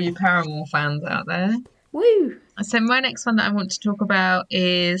mean, for all you Paramore fans out there. Woo! So my next one that I want to talk about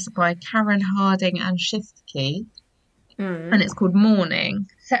is by Karen Harding and Shiftkey. And it's called Morning.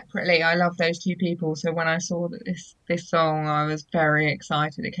 Separately, I love those two people. So when I saw that this song, I was very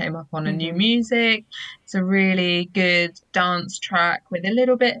excited. It came up on a new music. It's a really good dance track with a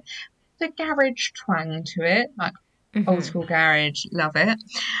little bit the garage twang to it, like old school garage. Love it.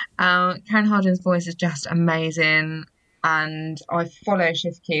 Karen Harding's voice is just amazing, and I follow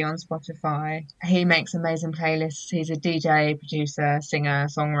Shiftkey on Spotify. He makes amazing playlists. He's a DJ, producer, singer,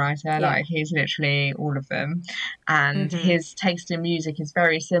 songwriter. Like he's literally all of them, and his taste in music is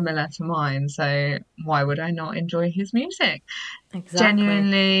very similar to mine, so why would I not enjoy his music? Exactly.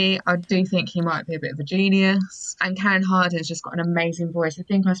 Genuinely, I do think he might be a bit of a genius. And Karen Harding's just got an amazing voice. I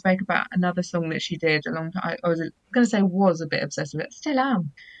think I spoke about another song that she did a long time. I was going to say was a bit obsessed with it. Still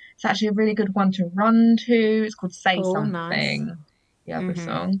am. It's actually a really good one to run to. It's called Say Something. Nice. The other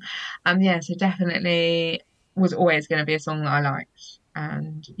song. So definitely was always going to be a song that I liked.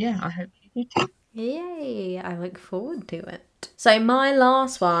 And yeah, I hope you do too. Yay, I look forward to it. So my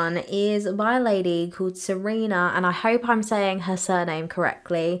last one is by a lady called Serena, and I hope I'm saying her surname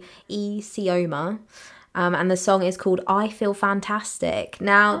correctly, Isioma. And the song is called I Feel Fantastic.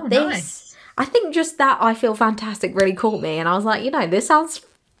 Now, nice. I think just that I Feel Fantastic really caught me, and I was like, this sounds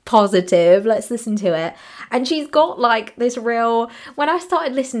positive, let's listen to it. And she's got like this real, when I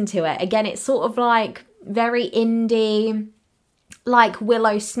started listening to it, again, it's sort of like very indie, like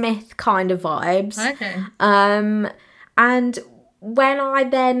Willow Smith kind of vibes. Okay. And when I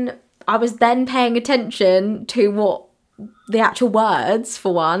then I was then paying attention to what the actual words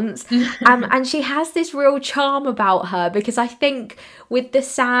for once. And she has this real charm about her, because I think with the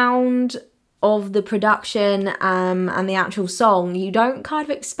sound of the production and the actual song, you don't kind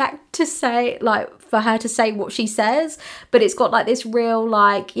of expect to say, like, for her to say what she says, but it's got like this real,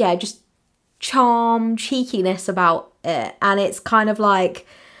 like, yeah, just charm, cheekiness about it. And it's kind of like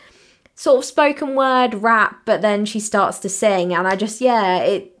sort of spoken word rap, but then she starts to sing, and I just, yeah,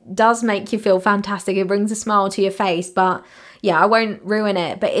 it does make you feel fantastic. It brings a smile to your face. But yeah, I won't ruin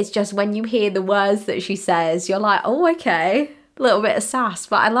it, but it's just when you hear the words that she says, you're like, oh, okay, a little bit of sass,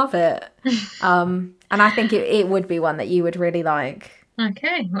 but I love it. And I think it would be one that you would really like.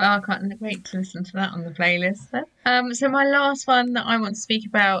 Okay, well, I can't wait to listen to that on the playlist then. So my last one that I want to speak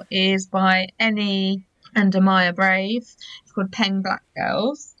about is by Eni and Amaya Brave. It's called Pen Black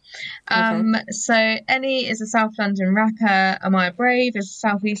Girls. So Eni is a South London rapper. Amaya Brave is a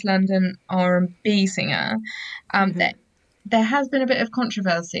South East London R&B singer. There has been a bit of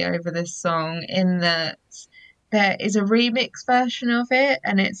controversy over this song, in that there is a remix version of it,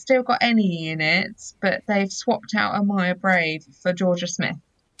 and it's still got Eni in it, but they've swapped out Amaya Brave for Georgia Smith.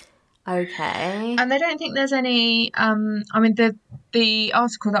 Okay. And I don't think there's any. I mean, the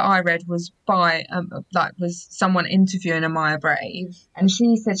article that I read was by was someone interviewing Amaya Brave, and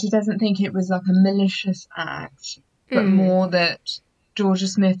she said she doesn't think it was like a malicious act, but more that Georgia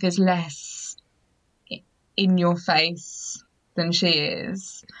Smith is less in your face than she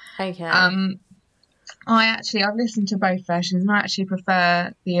is. Okay. I've listened to both versions, and I actually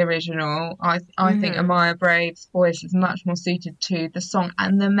prefer the original. I think Amaya Brave's voice is much more suited to the song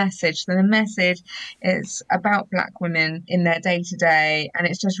and the message. So the message is about black women in their day-to-day, and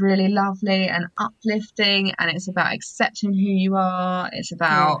it's just really lovely and uplifting, and it's about accepting who you are. It's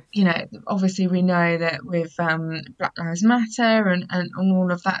about, you know, obviously we know that with Black Lives Matter and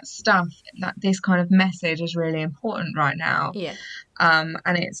all of that stuff, that this kind of message is really important right now. Yeah. And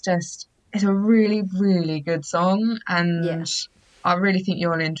it's a really, really good song, and I really think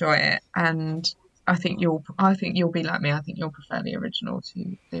you'll enjoy it. And I think you'll be like me. I think you'll prefer the original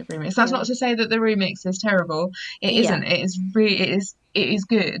to the remix. That's not to say that the remix is terrible. It isn't. It is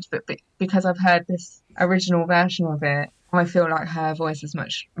good. But because I've heard this original version of it, I feel like her voice is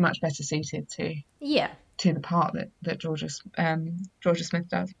much better suited to the part that Georgia Smith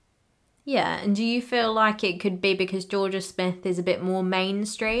does. Yeah, and do you feel like it could be because Georgia Smith is a bit more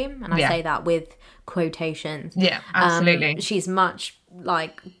mainstream? And I say that with quotations. Yeah, absolutely. She's much,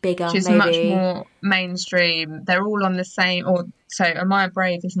 like, bigger, She's much more mainstream. They're all on the same... So Amaya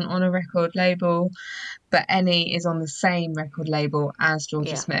Brave isn't on a record label, but Eni is on the same record label as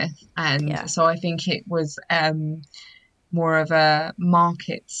Georgia Smith. And so I think it was more of a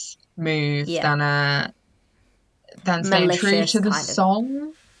markets move than staying true to the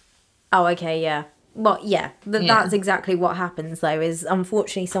song. Oh, okay, yeah. Well, yeah, that's exactly what happens, though, is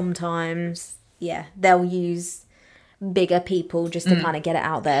unfortunately sometimes, they'll use bigger people just to kind of get it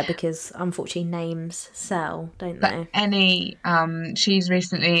out there, because unfortunately names sell, don't they? But Eni,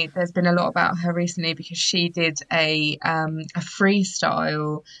 there's been a lot about her recently because she did a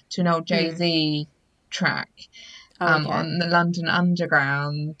freestyle to an old Jay-Z track. On the London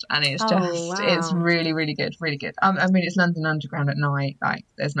Underground, and it's it's really, really good, really good. I mean, it's London Underground at night, like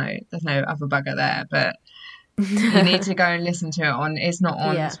there's no other bugger there, but you need to go and listen to it it's not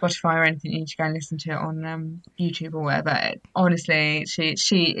on Spotify or anything. You need to go and listen to it on YouTube or wherever. Honestly,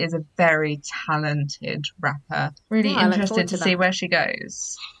 she is a very talented rapper. Really interested to see where she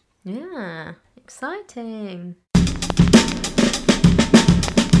goes. Yeah, exciting.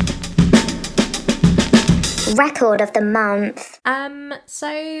 Record of the month.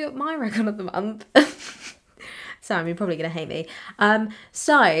 So my record of the month. Sam, you're probably gonna hate me.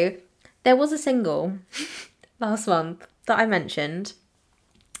 So there was a single last month that I mentioned,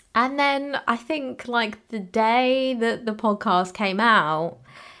 and then I think like the day that the podcast came out,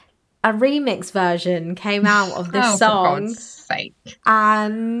 a remix version came out of this song. For God's sake.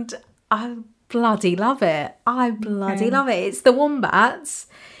 And I bloody love it. Love it. It's the Wombats,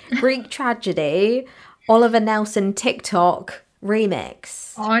 Greek Tragedy, Oliver Nelson TikTok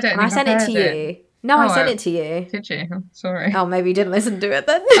remix. Oh, I don't think I sent it to you. No, I sent it to you. Did you? Oh, sorry. Oh, maybe you didn't listen to it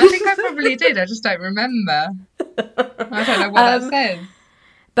then. I think I probably did. I just don't remember. I don't know what that says.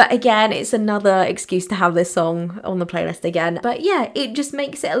 But again, it's another excuse to have this song on the playlist again. But yeah, it just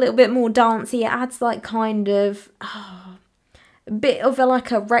makes it a little bit more dancey. It adds like kind of a bit of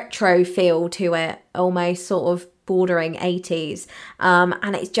a retro feel to it, almost sort of bordering 80s.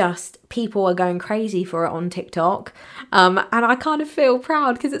 And it's just, people are going crazy for it on TikTok. And I kind of feel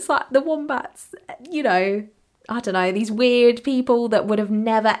proud because it's like the Wombats, you know, I don't know, these weird people that would have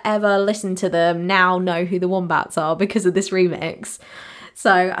never ever listened to them now know who the Wombats are because of this remix.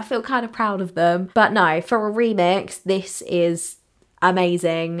 So I feel kind of proud of them. But no, for a remix, this is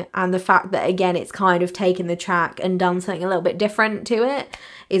amazing. And the fact that, again, it's kind of taken the track and done something a little bit different to it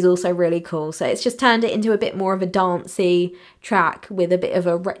is also really cool. So it's just turned it into a bit more of a dancey track with a bit of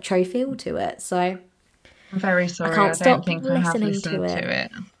a retro feel to it. So I'm very sorry. I can't stop don't think I have listening listened to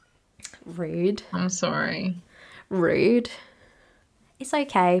it. Rude. I'm sorry. Rude. It's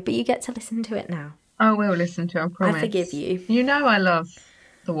okay, but you get to listen to it now. I will listen to it, I promise. I forgive you. You know I love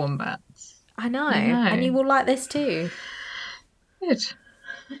the Wombats. I know. And you will like this too. Good.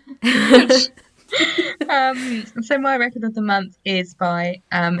 Good. So my record of the month is by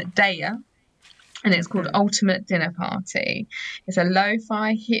Daya, and it's called Ultimate Dinner Party. It's a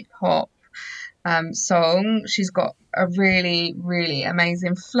lo-fi hip-hop song. She's got a really, really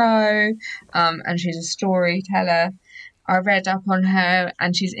amazing flow, and she's a storyteller. I read up on her,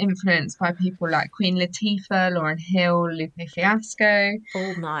 and she's influenced by people like Queen Latifah, Lauryn Hill, Lupe Fiasco.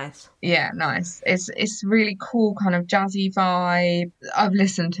 Oh, nice. Yeah, nice. It's really cool, kind of jazzy vibe. I've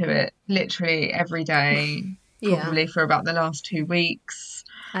listened to it literally every day, probably for about the last 2 weeks.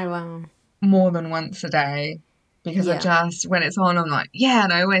 Oh, wow. More than once a day. Because I just, when it's on, I'm like, yeah,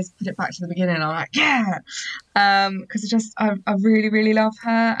 and I always put it back to the beginning. I'm like, yeah, because I really, really love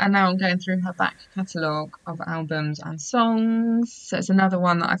her, and now I'm going through her back catalogue of albums and songs. So it's another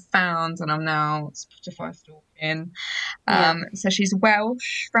one that I found, and I'm now Spotify stalking. So she's a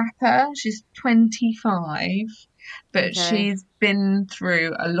Welsh rapper. She's 25, but she's been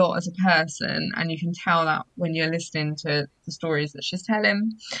through a lot as a person, and you can tell that when you're listening to the stories that she's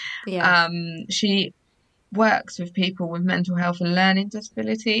telling. Yeah. She works with people with mental health and learning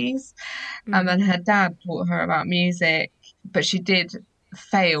disabilities, and her dad taught her about music, but she did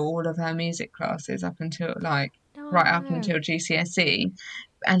fail all of her music classes up until up until GCSE,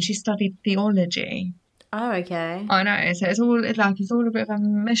 and she studied theology. Oh, okay. I know, so it's all a bit of a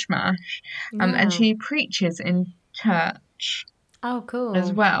mishmash, and she preaches in church. Oh, cool.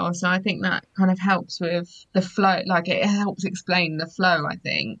 As well, so I think that kind of helps with the flow, like it helps explain the flow, I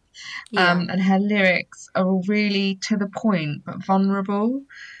think. And her lyrics are all really to the point but vulnerable.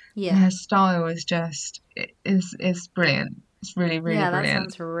 Yeah, and her style is just is brilliant. It's really, really brilliant. Yeah, that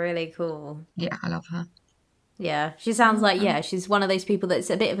sounds really cool. Yeah, I love her. Yeah, she sounds like she's one of those people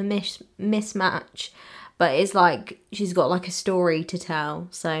that's a bit of a mismatch, but it's like she's got like a story to tell.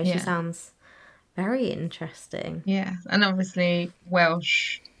 So she sounds very interesting. Yeah, and obviously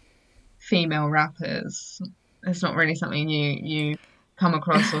Welsh female rappers, it's not really something you come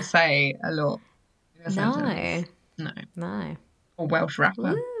across or say a lot. No. Or Welsh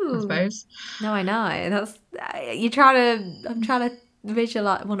rapper, I suppose. No, I know. That's I'm trying to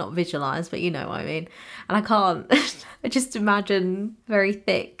visualize, well, not visualize, but you know what I mean. And I can't. I just imagine very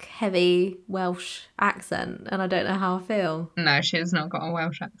thick, heavy Welsh accent, and I don't know how I feel. No, she's not got a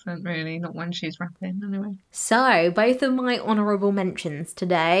Welsh accent, really, not when she's rapping, anyway. So, both of my honourable mentions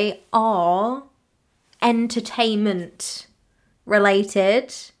today are entertainment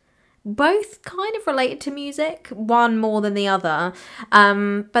related. Both kind of related to music, one more than the other,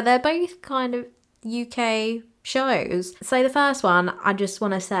 but they're both kind of UK shows. So the first one, I just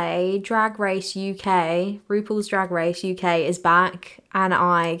want to say Drag Race UK, RuPaul's Drag Race UK is back, and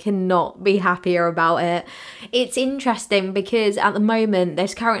I cannot be happier about it. It's interesting because at the moment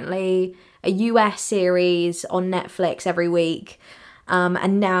there's currently a US series on Netflix every week,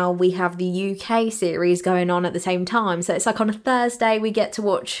 and now we have the UK series going on at the same time. So it's like on a Thursday we get to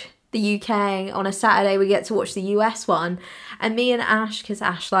watch the UK, on a Saturday we get to watch the US one, and me and Ash, because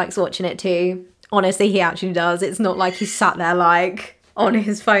Ash likes watching it too. Honestly, he actually does. It's not like he's sat there like on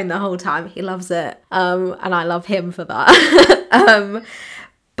his phone the whole time. He loves it. And I love him for that.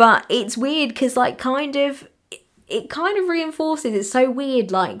 But it's weird because like it kind of reinforces. It's so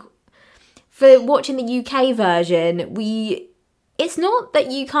weird. Like for watching the UK version, it's not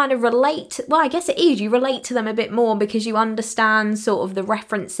that you kind of relate. Well, I guess it is. You relate to them a bit more because you understand sort of the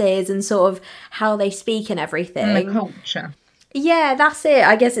references and sort of how they speak and everything. And the culture. Yeah, that's it.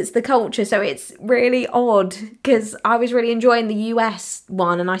 I guess it's the culture. So it's really odd because I was really enjoying the US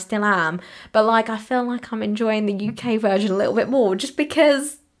one and I still am. But like, I feel like I'm enjoying the UK version a little bit more just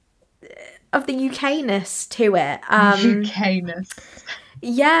because of the UK-ness to it. UK-ness.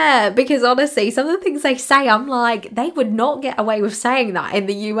 Yeah, because honestly, some of the things they say, I'm like, they would not get away with saying that in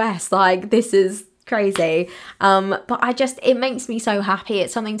the US. Like, this is crazy. But it makes me so happy.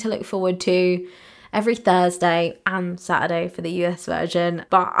 It's something to look forward to every Thursday and Saturday for the US version.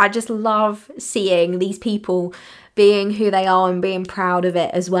 But I just love seeing these people being who they are and being proud of it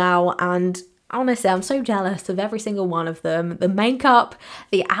as well. And honestly, I'm so jealous of every single one of them. The makeup,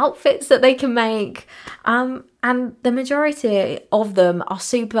 the outfits that they can make, and the majority of them are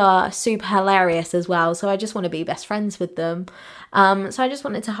super, super hilarious as well. So I just want to be best friends with them. So I just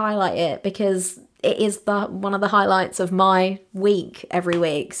wanted to highlight it because it is one of the highlights of my week every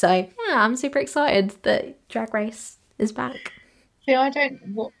week. So yeah, I'm super excited that Drag Race is back. See, I don't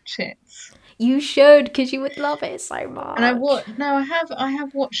watch it. You should, because you would love it so much. And I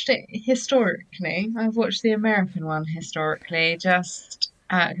have watched it historically. I've watched the American one historically, just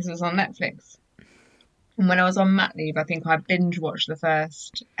because it was on Netflix. And when I was on mat leave, I think I binge watched the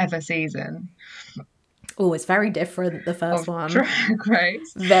first ever season. Oh, it's very different, the first one. Drag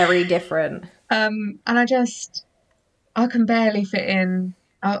Race. Very different. And I can barely fit in.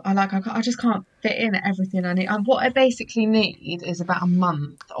 I just can't fit in everything I need. And what I basically need is about a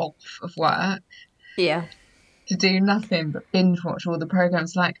month off of work. Yeah. To do nothing but binge watch all the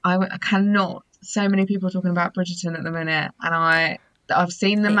programs. Like I cannot. So many people talking about Bridgerton at the minute, and I've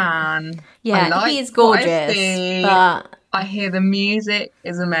seen The Man. Yeah, he is gorgeous, but I hear the music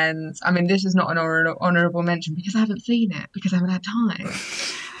is immense. I mean, this is not an honourable mention because I haven't seen it because I haven't had time.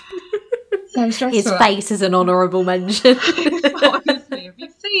 So stressful. His face is an honourable mention. Honestly, have you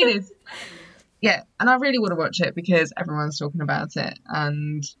seen it? Yeah, and I really want to watch it because everyone's talking about it,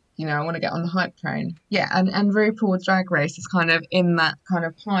 and I want to get on the hype train. Yeah, and RuPaul's Drag Race is kind of in that kind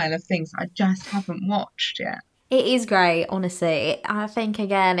of pile of things I just haven't watched yet. It is great, honestly. I think,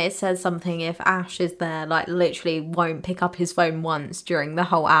 again, it says something if Ash is there, like, literally won't pick up his phone once during the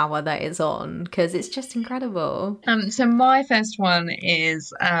whole hour that it's on, because it's just incredible. So my first one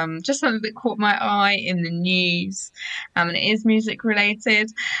is just something that caught my eye in the news, and it is music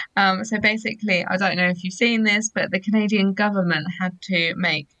related. So basically, I don't know if you've seen this, but the Canadian government had to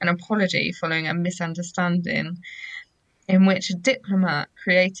make an apology following a misunderstanding in which a diplomat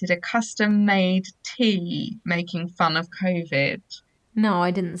created a custom-made tea making fun of COVID. No,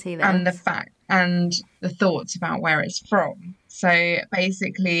 I didn't see that. And the fact and the thoughts about where it's from. So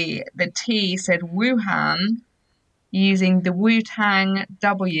basically, the tea said Wuhan using the Wu-Tang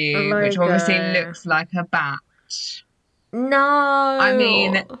W, logo, which obviously looks like a bat. No. I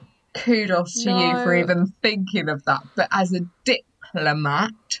mean, kudos to you for even thinking of that. But as a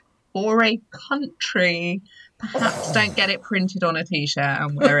diplomat or a country, perhaps don't get it printed on a t-shirt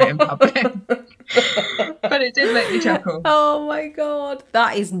and wear it in public. But it did make me chuckle. Oh my god.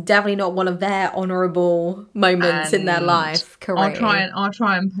 That is definitely not one of their honourable moments in their life. Correct. I'll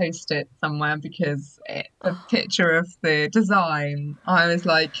try and post it somewhere because the picture of the design, I was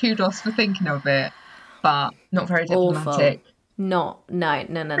like, kudos for thinking of it, but not very diplomatic. No.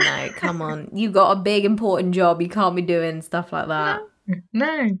 Come on. You got a big important job. You can't be doing stuff like that.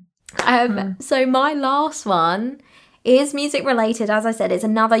 No. So my last one is music related. As I said, it's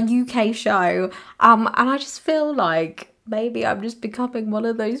another UK show. And I just feel like maybe I'm just becoming one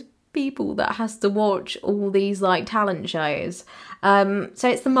of those people that has to watch all these like talent shows. So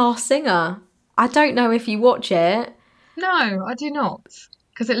it's The Masked Singer. I don't know if you watch it. No, I do not.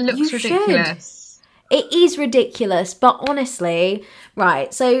 Because it looks ridiculous. It is ridiculous, but honestly,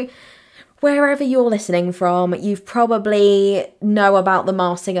 right, so wherever you're listening from, you've probably know about The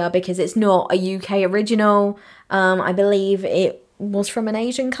Masked Singer because it's not a UK original. I believe it was from an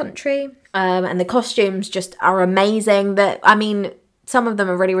Asian country. And the costumes just are amazing. Some of them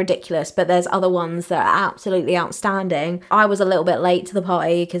are really ridiculous, but there's other ones that are absolutely outstanding. I was a little bit late to the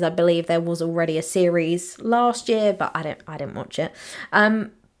party because I believe there was already a series last year, but I didn't watch it.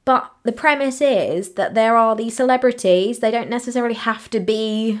 But the premise is that there are these celebrities. They don't necessarily have to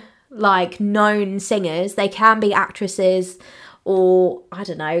be like known singers. They can be actresses or, I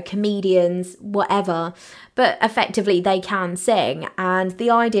don't know, comedians, whatever. But effectively they can sing. And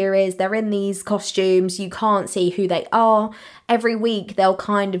the idea is they're in these costumes. You can't see who they are. Every week they'll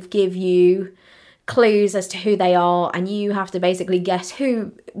kind of give you clues as to who they are, and you have to basically guess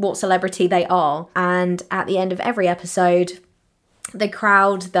what celebrity they are. And at the end of every episode, the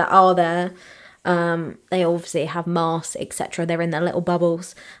crowd that are there, they obviously have masks, etc. They're in their little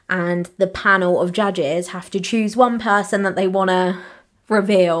bubbles, and the panel of judges have to choose one person that they want to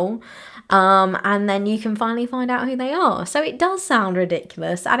reveal, and then you can finally find out who they are. So it does sound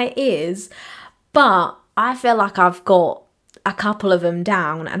ridiculous, and it is, but I feel like I've got a couple of them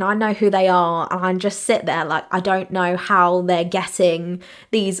down and I know who they are, and I just sit there like I don't know how they're getting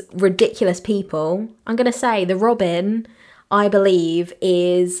these ridiculous people. I'm gonna say the Robin, I believe,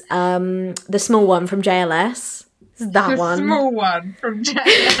 is the small one from JLS. That one. The small one from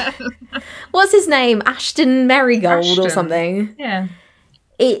JLS. What's his name? Ashton Marigold or something. Yeah.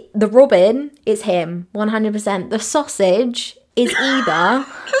 The Robin is him, 100%. The sausage is either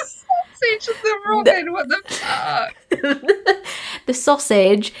sausage and the Robin. What the fuck? The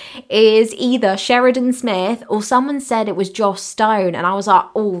sausage is either Sheridan Smith or someone said it was Joss Stone, and I was like,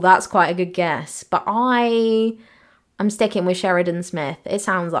 oh, that's quite a good guess. But I'm sticking with Sheridan Smith. It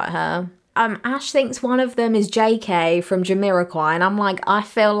sounds like her. Ash thinks one of them is JK from Jamiroquai, and I'm like, I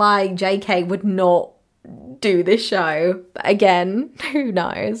feel like JK would not do this show. But again, who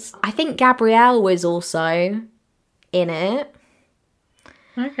knows? I think Gabrielle was also in it.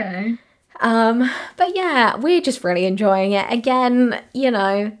 Okay. But yeah, we're just really enjoying it. Again,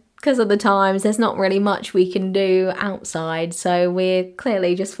 because of the times, there's not really much we can do outside, so we're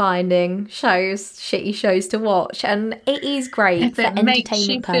clearly just finding shitty shows to watch, and it is great if for it makes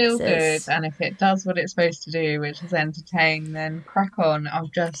you entertainment feel purposes. good, and if it does what it's supposed to do, which is entertain, then crack on.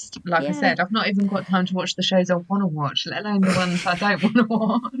 I've just, like I said, I've not even got time to watch the shows I want to watch, let alone the ones I don't want to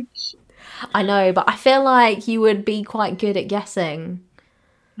watch. I know, but I feel like you would be quite good at guessing.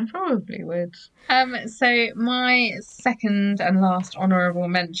 I probably would. So my second and last honourable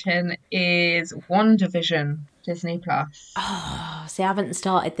mention is WandaVision, Disney Plus. Oh, see, I haven't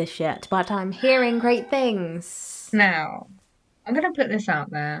started this yet, but I'm hearing great things. Now, I'm going to put this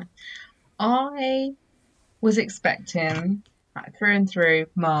out there. I was expecting, through and through,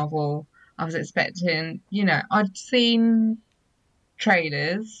 Marvel. I was expecting, I'd seen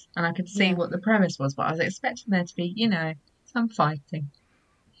trailers and I could see what the premise was, but I was expecting there to be, some fighting.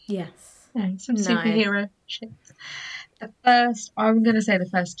 Yes. Some superhero shit. I'm going to say the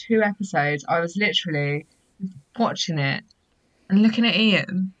first 2 episodes, I was literally watching it and looking at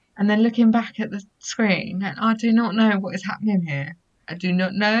Ian and then looking back at the screen, and I do not know what is happening here. I do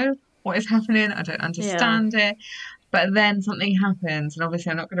not know what is happening. I don't understand it. But then something happens, and obviously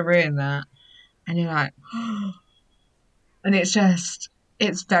I'm not going to ruin that. And you're like, and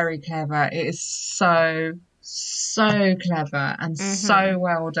it's very clever. It is so clever and so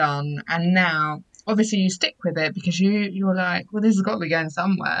well done. And now, obviously, you stick with it because you're like, well, this has got to be going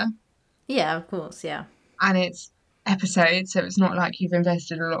somewhere. Yeah, of course, yeah. And it's episodes, so it's not like you've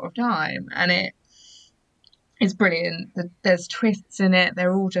invested a lot of time. And it's brilliant. There's twists in it.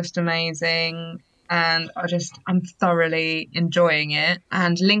 They're all just amazing. And I'm thoroughly enjoying it.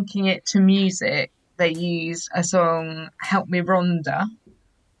 And linking it to music, they used a song, Help Me Rhonda.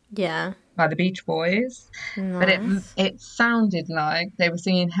 Yeah. By the Beach Boys. Nice. But it sounded like they were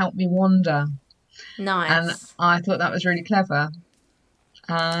singing Help Me Wander. Nice. And I thought that was really clever.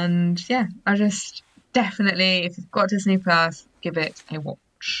 And yeah, I just definitely, if you've got Disney Plus, give it a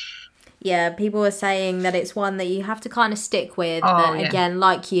watch. Yeah, people were saying that it's one that you have to kind of stick with. Oh, that, again,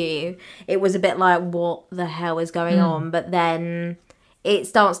 like you, it was a bit like, what the hell is going on? But then it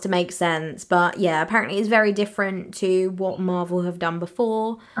starts to make sense. But yeah, apparently it's very different to what Marvel have done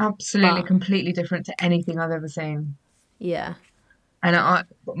before. Absolutely, completely different to anything I've ever seen. Yeah. And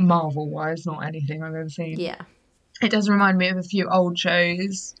Marvel-wise, not anything I've ever seen. Yeah. It does remind me of a few old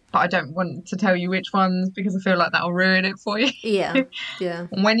shows, but I don't want to tell you which ones because I feel like that'll ruin it for you. Yeah, yeah.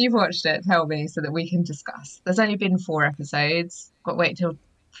 When you've watched it, tell me so that we can discuss. There's only been 4 episodes. Got to wait till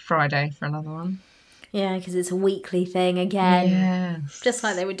Friday for another one. Yeah, because it's a weekly thing again. Yes. Just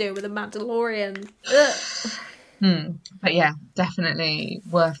like they were doing with The Mandalorian. But yeah, definitely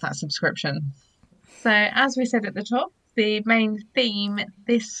worth that subscription. So, as we said at the top, the main theme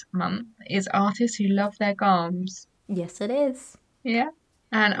this month is artists who love their garms. Yes, it is. Yeah.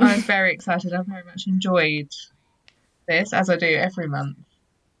 And I was very excited. I very much enjoyed this, as I do every month.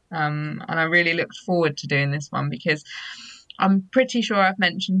 And I really looked forward to doing this one because I'm pretty sure I've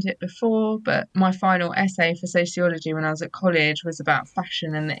mentioned it before, but my final essay for sociology when I was at college was about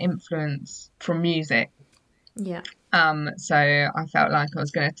fashion and the influence from music. Yeah. So I felt like I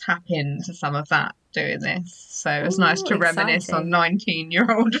was going to tap into some of that doing this. So it was nice to reminisce on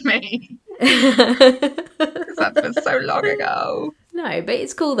 19-year-old me. Because that was so long ago. No, but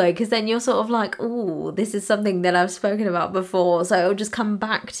it's cool though, because then you're sort of like, oh, this is something that I've spoken about before, so it'll just come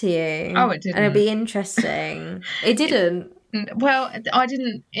back to you. Oh, it didn't. And it'll be interesting. It didn't. Well, I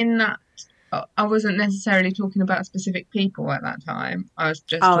didn't in that. I wasn't necessarily talking about specific people at that time. I was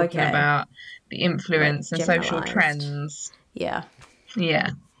just talking about the influence and social trends. Yeah. Yeah.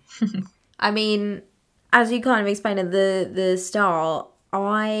 I mean, as you kind of explained at the start,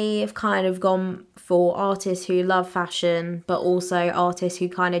 I've kind of gone for artists who love fashion, but also artists who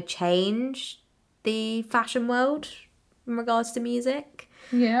kind of change the fashion world in regards to music.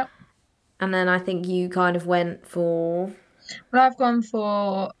 Yeah. And then I think you kind of went for... Well, I've gone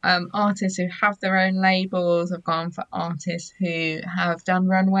for artists who have their own labels. I've gone for artists who have done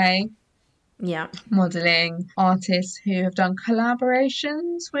runway modelling, artists who have done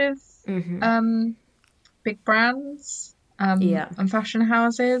collaborations with big brands. Yeah. and fashion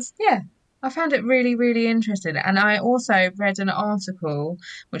houses. Yeah, I found it really, really interesting. And I also read an article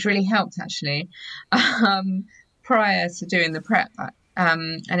which really helped actually, prior to doing the prep.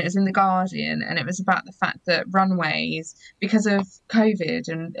 And it was in The Guardian, and it was about the fact that runways, because of COVID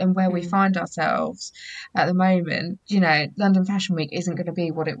and where we find ourselves at the moment, London Fashion Week isn't going to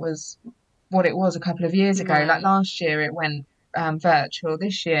be what it was a couple of years ago. No. Like last year, it went virtual.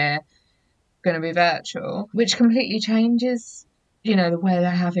 This year, going to be virtual, which completely changes, the way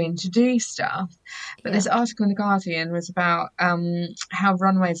they're having to do stuff. But this article in The Guardian was about how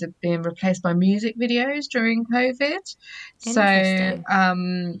runways are being replaced by music videos during COVID. So,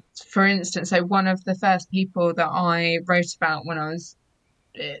 for instance, one of the first people that I wrote about when I was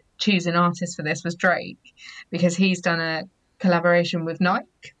choosing artists for this was Drake, because he's done a collaboration with Nike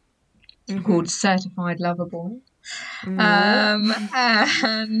called Certified Lover Boy.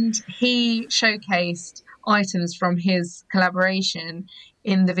 And he showcased items from his collaboration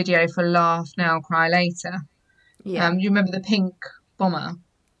in the video for Laugh Now, Cry Later. Yeah. You remember the pink bomber?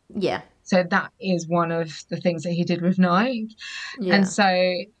 Yeah. So that is one of the things that he did with Nike. Yeah. And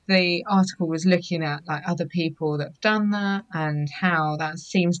so the article was looking at like other people that have done that and how that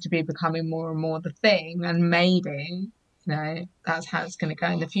seems to be becoming more and more the thing, and maybe that's how it's going to go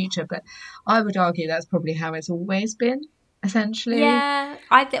in the future. But I would argue that's probably how it's always been, essentially. Yeah,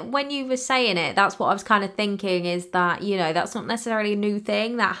 when you were saying it, that's what I was kind of thinking, is that, that's not necessarily a new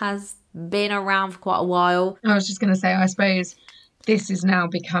thing. That has been around for quite a while. I was just going to say, I suppose this is now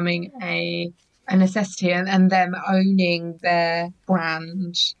becoming a necessity, and them owning their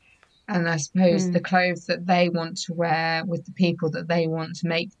brand. And I suppose the clothes that they want to wear with the people that they want to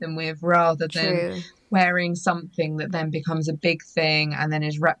make them with, rather than wearing something that then becomes a big thing and then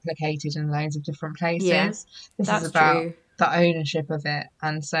is replicated in loads of different places. Yeah, this is about the ownership of it.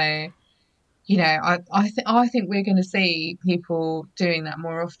 And so, I think we're going to see people doing that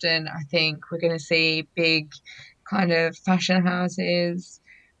more often. I think we're going to see big kind of fashion houses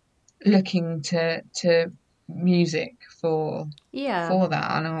looking to music for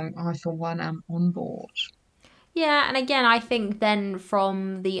that, and I for one am on board. Yeah, and again, I think then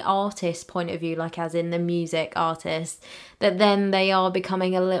from the artist point of view, like as in the music artist, that then they are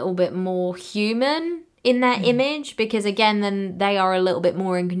becoming a little bit more human in their image, because again, then they are a little bit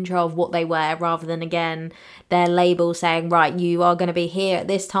more in control of what they wear, rather than, again, their label saying, right, you are going to be here at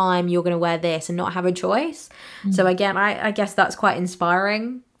this time, you're going to wear this, and not have a choice. So again, I guess that's quite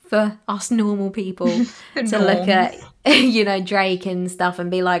inspiring for us normal people to look at, Drake and stuff and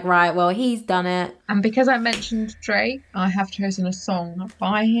be like, right, well, he's done it. And because I mentioned Drake, I have chosen a song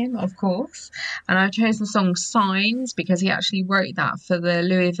by him, of course. And I chose the song Signs because he actually wrote that for the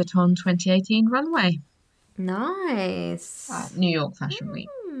Louis Vuitton 2018 runway. Nice. New York Fashion Week.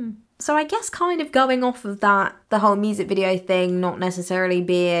 So I guess kind of going off of that, the whole music video thing not necessarily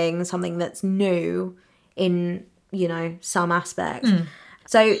being something that's new in, some aspects.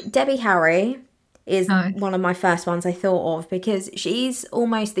 So Debbie Harry is one of my first ones I thought of, because she's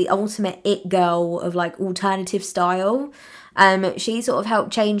almost the ultimate it girl of like alternative style. She sort of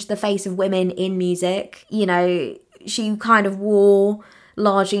helped change the face of women in music. She kind of wore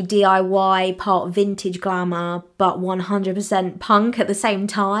largely DIY, part vintage glamour, but 100% punk at the same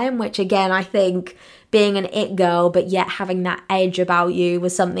time, which again, I think being an it girl, but yet having that edge about you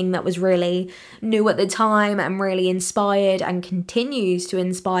was something that was really new at the time and really inspired and continues to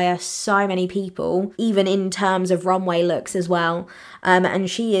inspire so many people, even in terms of runway looks as well. And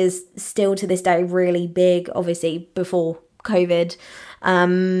she is still to this day really big, obviously before COVID,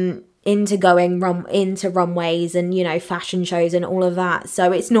 into going into runways and, fashion shows and all of that.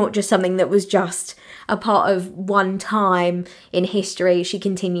 So it's not just something that was just a part of one time in history. She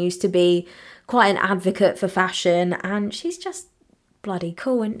continues to be quite an advocate for fashion, and she's just bloody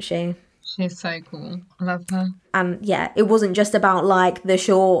cool, isn't she? She's so cool. I love her. And yeah, it wasn't just about like the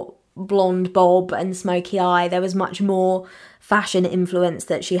short blonde bob and smoky eye. There was much more fashion influence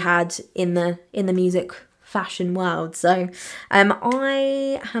that she had in the music fashion world. So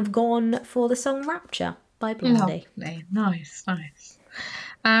I have gone for the song Rapture by Blondie. Lovely. Nice. So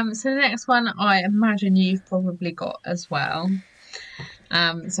the next one I imagine you've probably got as well.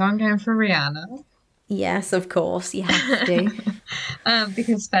 So I'm going for Rihanna. Yes, of course, you have to.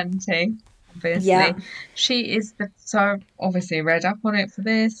 Because Fenty, obviously. Yeah. She is so I've obviously read up on it for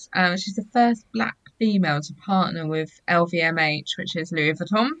this. She's the first black female to partner with LVMH, which is Louis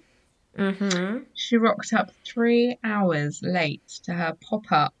Vuitton. She rocked up 3 hours late to her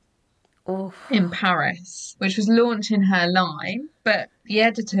pop-up in Paris, which was launching her line, but the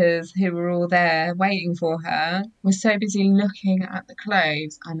editors who were all there waiting for her were so busy looking at the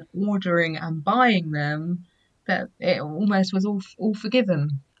clothes and ordering and buying them that it almost was all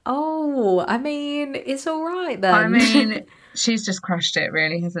forgiven. Oh, I mean, it's all right then. I mean, she's just crushed it,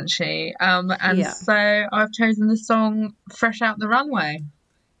 really, hasn't she? And Yeah. so I've chosen the song Fresh Out the Runway.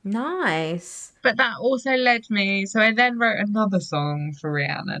 Nice. But that also led me, so I then wrote another song for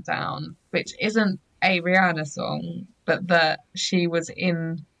Rihanna down, which isn't a Rihanna song, but that she was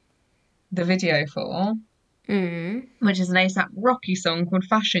in the video for, which is an A$AP Rocky song called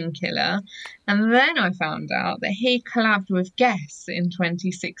Fashion Killer. And then I found out that he collabed with Guess in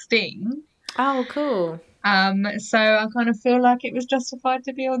 2016. Oh, cool. So I kind of feel like it was justified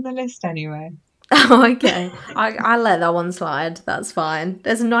to be on the list anyway. Oh, okay. I let that one slide. That's fine.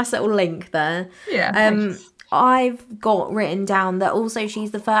 There's a nice little link there. Yeah. Thanks. I've got written down that also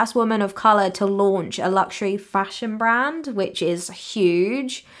she's the first woman of colour to launch a luxury fashion brand, which is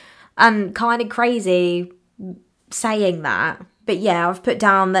huge and kind of crazy saying that. But yeah, I've put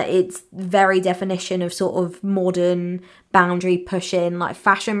down that it's very definition of sort of modern boundary pushing like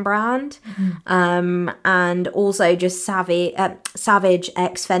fashion brand. And also just Savage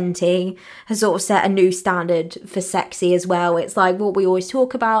X Fenty has sort of set a new standard for sexy as well. It's like what we always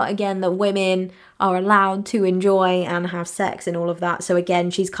talk about again, that women are allowed to enjoy and have sex and all of that. So again,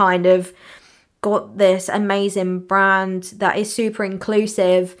 she's kind of got this amazing brand that is super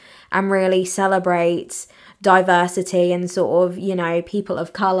inclusive and really celebrates diversity and sort of, you know, people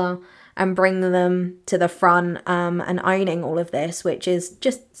of colour and bring them to the front and owning all of this, which is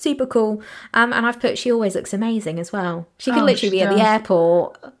just super cool. And I've put she always looks amazing as well. She could literally be at the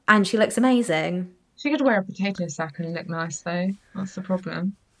airport and she looks amazing. She could wear a potato sack and look nice though. That's the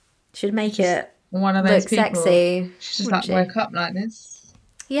problem. Should make it one of those look people. Sexy. She's just like woke up like this.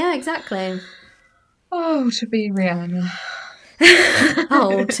 Yeah, exactly. Oh, to be Rihanna.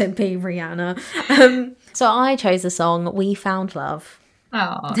 Oh, to be Rihanna. So I chose the song We Found Love.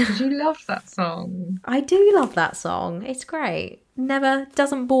 Oh, did you love that song? I do love that song. It's great. Never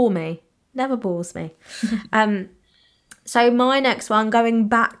doesn't bore me. Never bores me. So my next one, going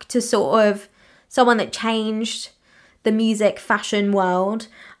back to sort of someone that changed the music fashion world,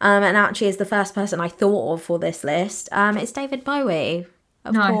 and actually is the first person I thought of for this list. It's David Bowie,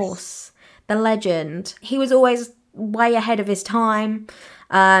 of course, the legend. He was always way ahead of his time.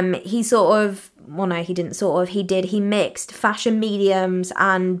 He mixed fashion mediums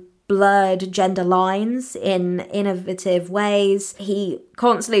and blurred gender lines in innovative ways. He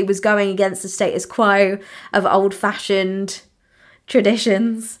constantly was going against the status quo of old-fashioned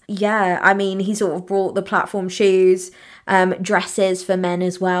traditions. Yeah, I mean, he sort of brought the platform shoes, dresses for men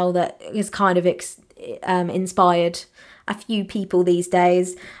as well, that is kind of inspired a few people these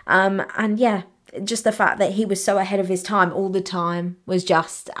days. And yeah, just the fact that he was so ahead of his time all the time was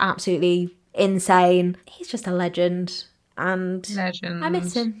just absolutely insane. He's just a legend, and I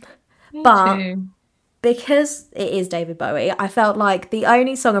miss him. Me but too. Because it is David Bowie, I felt like the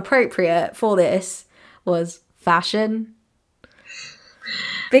only song appropriate for this was Fashion,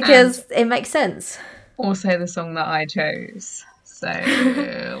 because it makes sense. Also the song that I chose, so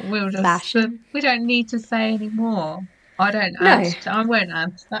we'll just Fashion. We don't need to say any more. I won't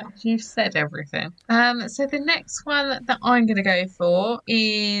add to that. You've said everything. So the next one that I'm going to go for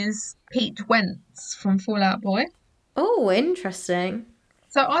is Pete Wentz from Fall Out Boy. Oh, interesting.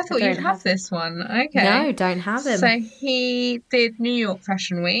 So I thought you'd have this one. Okay. No, don't have him. So he did New York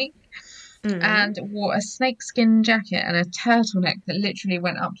Fashion Week and wore a snakeskin jacket and a turtleneck that literally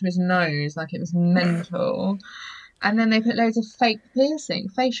went up to his nose, like it was mental. And then they put loads of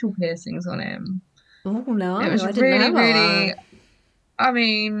facial piercings on him. Oh no, it was really. I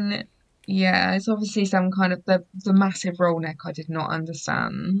mean, yeah, it's obviously some kind of the massive roll neck I did not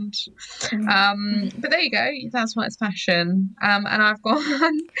understand. But there you go. That's why it's fashion. And I've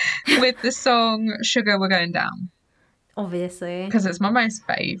gone with the song "Sugar We're Going Down." Obviously, because it's my most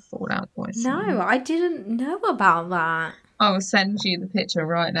fave Fall Out Boy song. No, I didn't know about that. I will send you the picture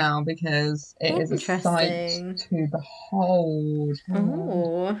right now because it is a sight to behold.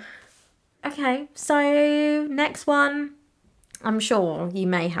 Oh. Okay, so next one, I'm sure you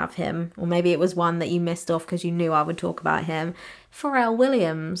may have him, or maybe it was one that you missed off because you knew I would talk about him. Pharrell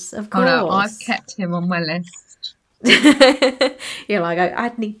Williams, of course. Oh no, I've kept him on my list. You're like,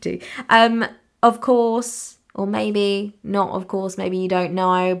 I'd need to. Of course, or maybe not of course, maybe you don't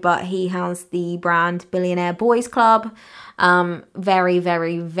know, but he has the brand Billionaire Boys Club. Very,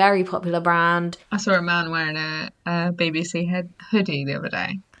 very, very popular brand. I saw a man wearing a BBC hoodie the other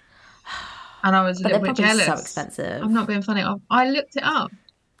day. And I was a little bit jealous. So expensive. I'm not being funny. I looked it up.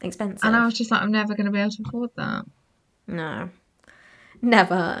 Expensive. And I was just like, I'm never going to be able to afford that. No.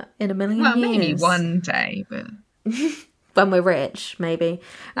 Never in a million years. Well, maybe one day, but... when we're rich, maybe.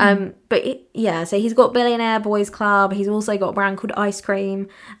 So he's got Billionaire Boys Club. He's also got a brand called Ice Cream.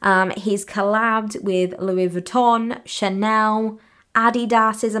 He's collabed with Louis Vuitton, Chanel,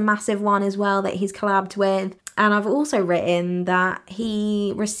 Adidas is a massive one as well that he's collabed with. And I've also written that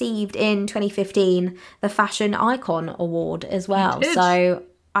he received in 2015 the Fashion Icon Award as well. So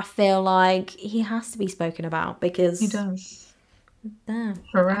I feel like he has to be spoken about because he does. Yeah.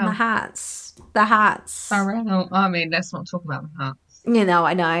 Pharrell. And the hats. Pharrell. I mean, let's not talk about the hats. You know,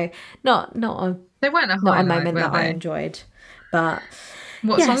 I know. They weren't a highlight, not a moment that were they? I enjoyed. But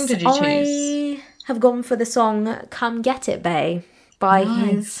what song did you choose? I have gone for the song "Come Get It, Bae" by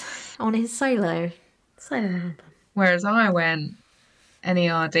his solo album. Whereas I went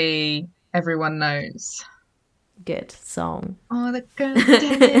NERD, Everyone Knows. Good song. All the girls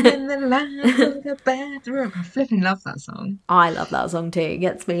dancing in the line of the bathroom. I flipping love that song. I love that song too. It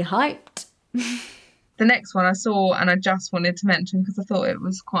gets me hyped. The next one I saw and I just wanted to mention because I thought it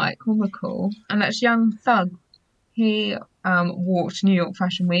was quite comical, and that's Young Thug. He walked New York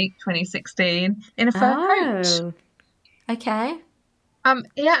Fashion Week 2016 in a fur coat. Okay.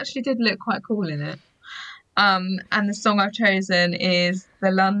 He actually did look quite cool in it. And the song I've chosen is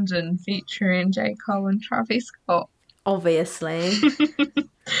The London featuring J. Cole and Travis Scott. Obviously.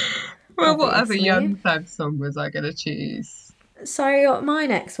 Well, what other Young Thug song was I going to choose? So my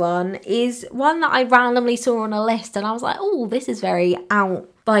next one is one that I randomly saw on a list and I was like, oh, this is very out.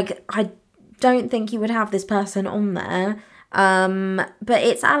 Like, I don't think you would have this person on there. But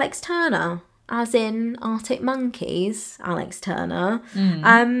it's Alex Turner, as in Arctic Monkeys, Alex Turner.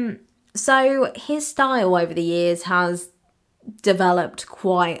 So his style over the years has developed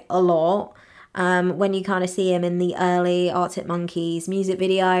quite a lot. When you kind of see him in the early Arctic Monkeys music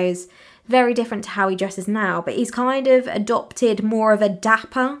videos, very different to how he dresses now, but he's kind of adopted more of a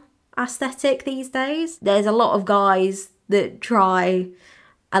dapper aesthetic these days. There's a lot of guys that try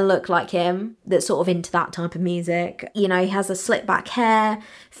and look like him that's sort of into that type of music. You know, he has a slick back hair,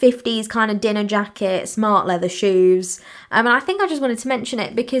 50s kind of dinner jacket, smart leather shoes. And I think I just wanted to mention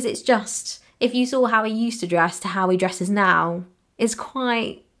it because it's just, if you saw how he used to dress to how he dresses now, it's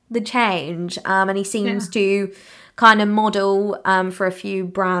quite the change. And he seems to kind of model for a few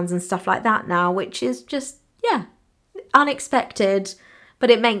brands and stuff like that now, which is just, unexpected, but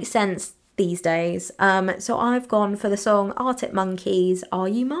it makes sense these days. So I've gone for the song Arctic Monkeys, Are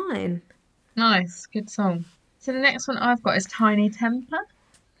You Mine? Nice, good song. So the next one I've got is Tiny Temper.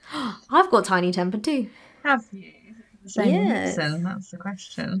 I've got Tiny Temper too. Have you? The same reason, that's the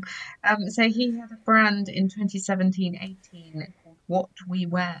question. So he had a brand in 2017-18 called What We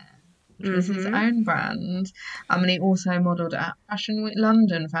Wear, which was his own brand. And he also modelled at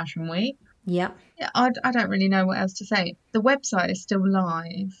London Fashion Week. Yep. Yeah, I don't really know what else to say. The website is still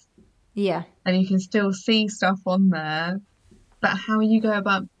live. Yeah. And you can still see stuff on there. But how you go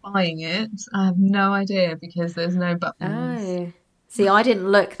about buying it, I have no idea because there's no buttons. Oh. See, I didn't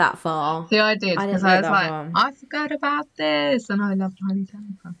look that far. See, I did because I was like, I forgot about this. And I love Tiny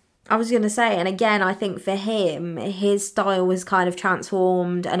Temper. I was going to say, and again, I think for him, his style was kind of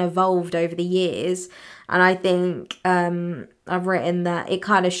transformed and evolved over the years. And I think I've written that it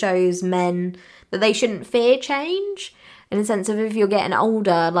kind of shows men that they shouldn't fear change. In the sense of if you're getting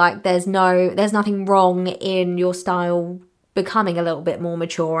older, like there's nothing wrong in your style becoming a little bit more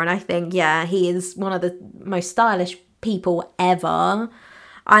mature. And I think, he is one of the most stylish people ever.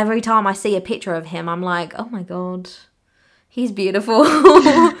 Every time I see a picture of him, I'm like, oh my God, he's beautiful.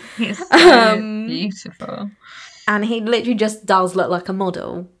 He's so beautiful. And he literally just does look like a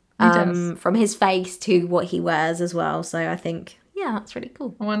model. From his face to what he wears as well. So I think, that's really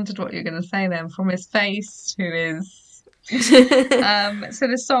cool. I wondered what you were going to say then. From his face to his... So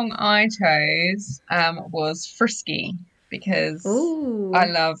the song I chose was Frisky because I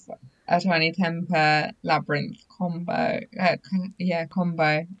love a Tiny Temper Labyrinth combo,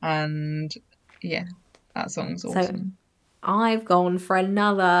 and that song's awesome. So I've gone for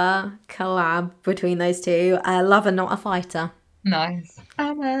another collab between those two, Lover Not a Fighter. Nice.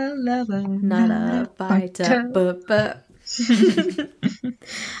 I'm a lover, not a fighter. But.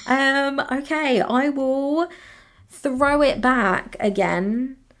 Okay, I will throw it back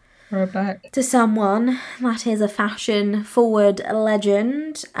again to someone that is a fashion forward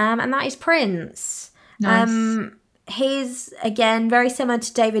legend, and that is Prince. Nice. He's, again, very similar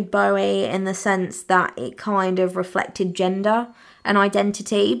to David Bowie in the sense that it kind of reflected gender and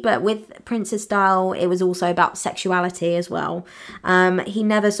identity, but with Prince's style, it was also about sexuality as well. He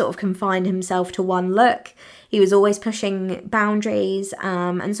never sort of confined himself to one look. He was always pushing boundaries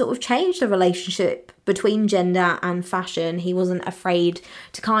and sort of changed the relationship between gender and fashion. He wasn't afraid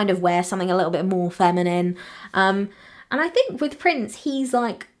to kind of wear something a little bit more feminine. And I think with Prince, he's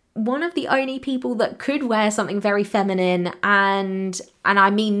like one of the only people that could wear something very feminine, and I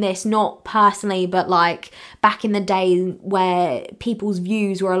mean this not personally, but like back in the day where people's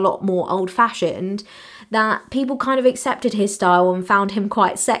views were a lot more old-fashioned, that people kind of accepted his style and found him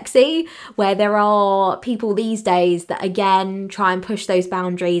quite sexy, where there are people these days that again try and push those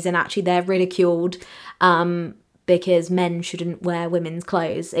boundaries and actually they're ridiculed because men shouldn't wear women's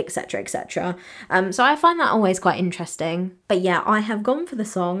clothes, etc, etc. So I find that always quite interesting. But yeah, I have gone for the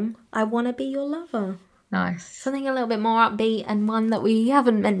song I Wanna Be Your Lover. Nice. Something a little bit more upbeat and one that we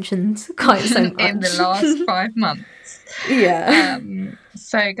haven't mentioned quite so much. In the last 5 months. Yeah.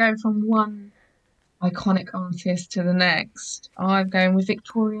 So going from one iconic artist to the next, I'm going with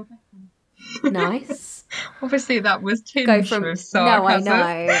Victoria Beckham. Nice. Obviously that was tinged Go from with sarcasm. No,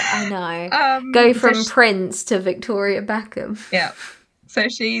 I know. Go from Prince to Victoria Beckham. Yeah. So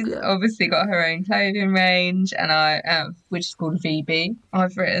she's obviously got her own clothing range, and which is called VB.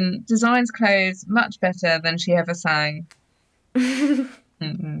 I've written, designs clothes much better than she ever sang.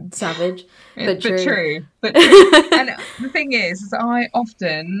 Savage, but true. And the thing is I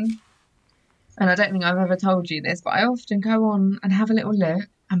often, and I don't think I've ever told you this, but I often go on and have a little look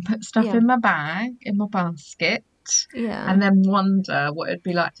and put stuff in my bag, in my basket, and then wonder what it'd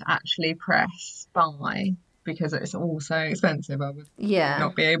be like to actually press buy, because it's all so expensive. I would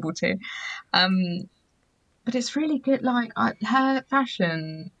not be able to. But it's really good. Like her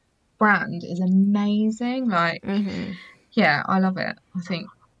fashion brand is amazing. Like, yeah, I love it. I think,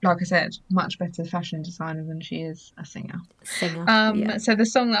 like I said, much better fashion designer than she is a singer. So the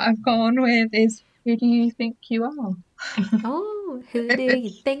song that I've gone with is Who Do You Think You Are? Oh, who do you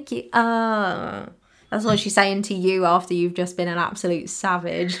think you are? That's what she's saying to you after you've just been an absolute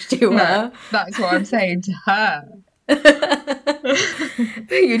savage to her. That's what I'm saying to her.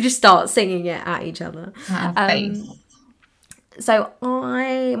 You just start singing it at each other. So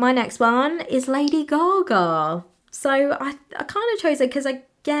my next one is Lady Gaga. So I kind of chose her because,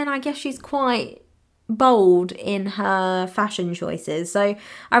 again, I guess she's quite bold in her fashion choices. So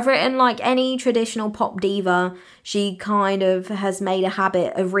I've written, like any traditional pop diva, she kind of has made a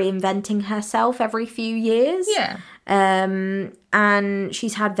habit of reinventing herself every few years. Yeah. And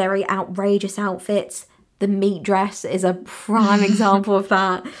she's had very outrageous outfits. The meat dress is a prime example of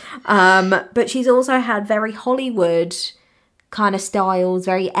that. But she's also had very Hollywood kind of styles,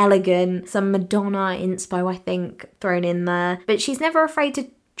 very elegant, some Madonna inspo, I think, thrown in there. But she's never afraid to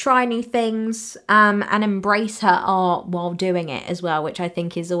try new things and embrace her art while doing it as well, which I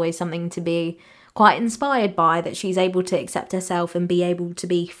think is always something to be quite inspired by, that she's able to accept herself and be able to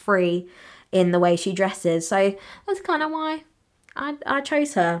be free in the way she dresses. So that's kind of why I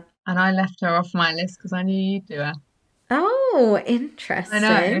chose her. And I left her off my list because I knew you'd do her. Oh, interesting.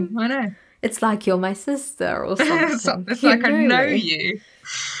 I know. It's like you're my sister or something. It's like I know you.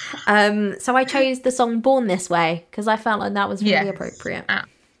 So I chose the song Born This Way because I felt like that was really appropriate.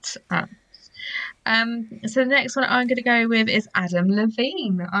 So the next one I'm going to go with is Adam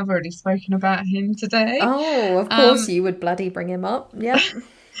Levine. I've already spoken about him today. Oh, of course you would bloody bring him up. Yep.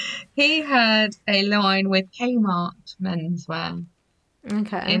 He had a line with Kmart menswear.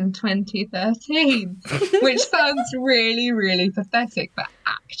 Okay. In 2013, which sounds really, really pathetic, but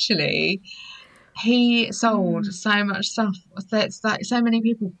actually he sold so much stuff that like so many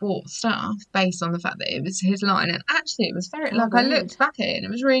people bought stuff based on the fact that it was his line, and actually it was very I looked back at it and it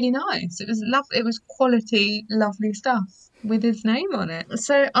was really nice. It was it was quality, lovely stuff with his name on it.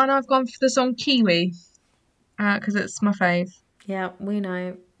 So, and I've gone for the song Kiwi because it's my fave. Yeah, we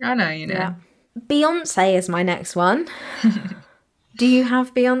know. I know you know. Yeah. Beyonce is my next one. Do you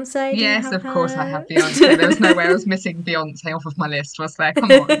have Beyonce? Yes, of course I have Beyonce. There was no way I was missing Beyonce off of my list, was there?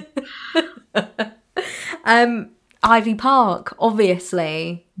 Come on. Ivy Park,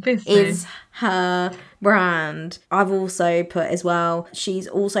 obviously, is her brand. I've also put as well, she's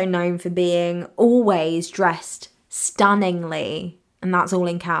also known for being always dressed stunningly. And that's all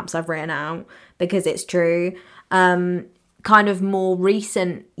in caps I've written out because it's true. Kind of more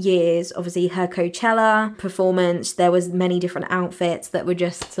recent years, obviously her Coachella performance, there was many different outfits that were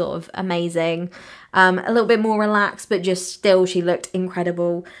just sort of amazing. A little bit more relaxed, but just still she looked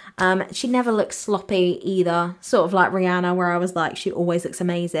incredible. She never looked sloppy either, sort of like Rihanna, where I was like, she always looks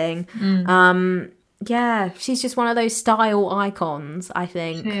amazing. Yeah, she's just one of those style icons, I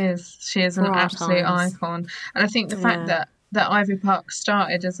think. She is an absolute icon. And I think the fact that Ivy Park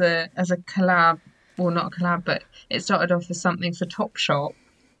started as a collab, well, not a collab, but it started off as something for Topshop.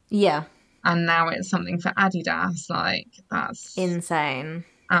 Yeah. And now it's something for Adidas. Like, that's insane.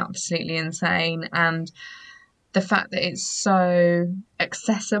 Absolutely insane. And the fact that it's so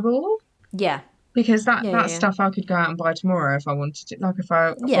accessible. Yeah. Because that Yeah. stuff I could go out and buy tomorrow if I wanted to. Like if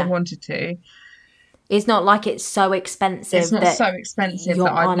I Yeah. wanted to. It's not like it's so expensive. It's not that so expensive you're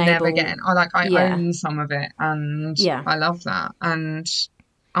that I'd never unable. get. I Yeah. own some of it, and Yeah. I love that, and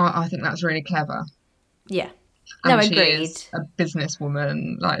I think that's really clever. Yeah. And No, she agreed. is a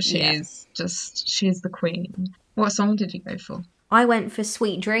businesswoman. Like she's the queen. What song did you go for? I went for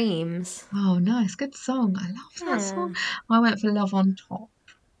Sweet Dreams. Oh, nice, good song. I love that Yeah. song. I went for Love on Top.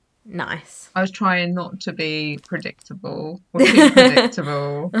 Nice. I was trying not to be predictable or too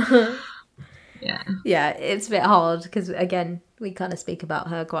predictable. Yeah. Yeah, it's a bit hard because, again, we kind of speak about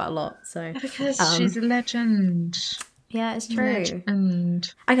her quite a lot. So Because she's a legend. yeah, it's true.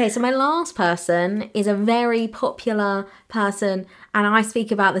 Legend. Okay, so my last person is a very popular person, and I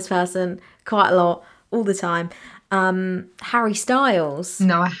speak about this person quite a lot, all the time. Harry Styles.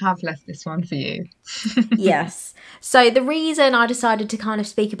 No, I have left this one for you. Yes. So the reason I decided to kind of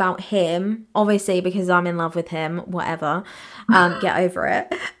speak about him, obviously because I'm in love with him, whatever, get over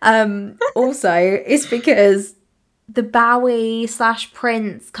it. Also, is because the Bowie /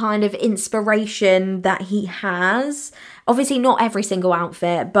 Prince kind of inspiration that he has, obviously not every single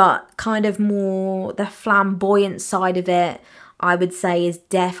outfit, but kind of more the flamboyant side of it, I would say is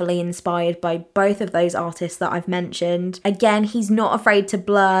definitely inspired by both of those artists that I've mentioned. Again, he's not afraid to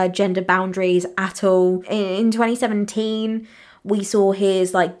blur gender boundaries at all. In 2017, we saw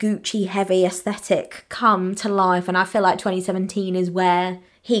his like Gucci heavy aesthetic come to life, and I feel like 2017 is where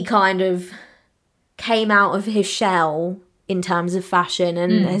he kind of came out of his shell in terms of fashion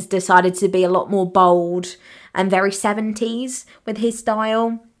and has decided to be a lot more bold and very 70s with his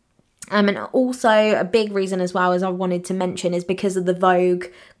style. And also a big reason as well as I wanted to mention is because of the Vogue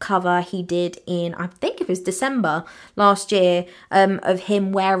cover he did in, I think it was December last year, of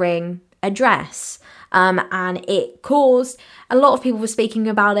him wearing a dress. And it caused, a lot of people were speaking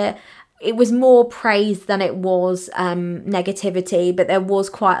about it. It was more praise than it was negativity, but there was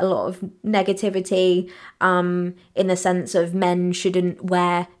quite a lot of negativity in the sense of men shouldn't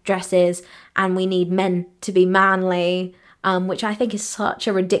wear dresses and we need men to be manly. Which I think is such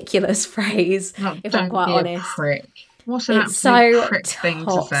a ridiculous phrase, if I'm quite honest. Prick. What an It's absolute so prick thing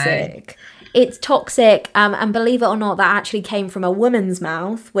to say. toxic. It's toxic, and believe it or not, that actually came from a woman's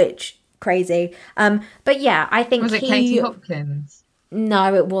mouth, which crazy. But yeah, I think Was it Katie Hopkins?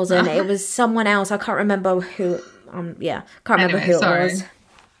 No, it wasn't. It was someone else. I can't remember who. Can't remember who it was.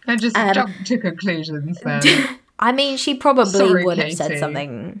 I just jumped to conclusions then. I mean, she probably Sorry, would have said Katie.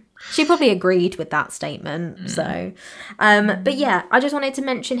 something. She probably agreed with that statement. So, but yeah, I just wanted to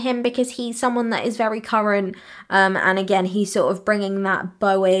mention him because he's someone that is very current. And again, he's sort of bringing that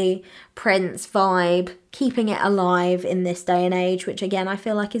Bowie Prince vibe, keeping it alive in this day and age, which again, I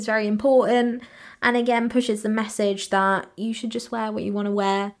feel like is very important. And again, pushes the message that you should just wear what you want to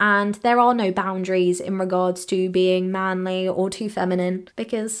wear. And there are no boundaries in regards to being manly or too feminine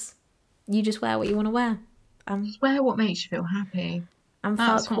because you just wear what you want to wear. Wear what makes you feel happy. And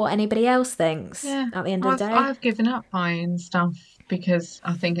fuck what anybody else thinks at the end of the day. I've given up buying stuff because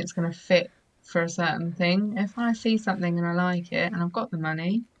I think it's going to fit for a certain thing. If I see something and I like it and I've got the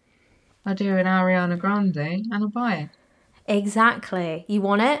money, I do an Ariana Grande and I buy it. Exactly. You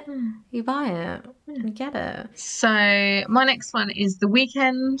want it? You buy it. You get it. So my next one is The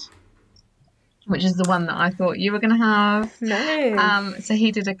Weeknd, which is the one that I thought you were going to have. No. So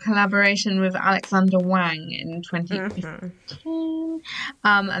he did a collaboration with Alexander Wang in 2015.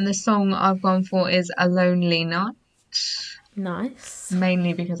 And the song I've gone for is A Lonely Night. Nice.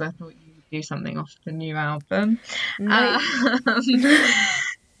 Mainly because I thought you would do something off the new album. No.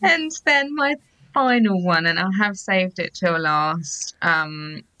 And then my final one, and I have saved it till last,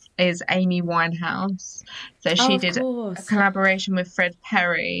 is Amy Winehouse. So she did a collaboration with Fred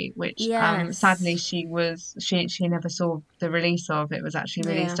Perry, which sadly she never saw the release of. It was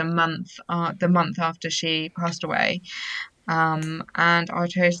actually released the month after she passed away. And I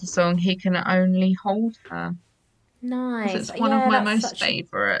chose the song He Can Only Hold Her. Nice. It's one of my most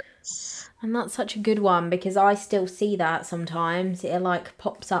favourites. And that's such a good one because I still see that sometimes. It like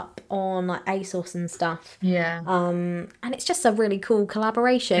pops up on like ASOS and stuff. Yeah. And it's just a really cool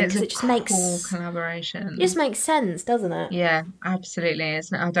collaboration because it just makes cool collaboration. It just makes sense, doesn't it? Yeah, absolutely.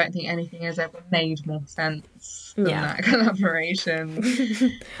 I don't think anything has ever made more sense than that collaboration.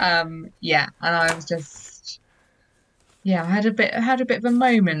 And I was just I had a bit of a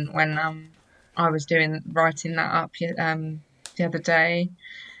moment when I was writing that up the other day.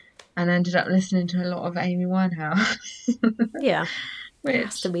 And ended up listening to a lot of Amy Winehouse. Yeah. Which it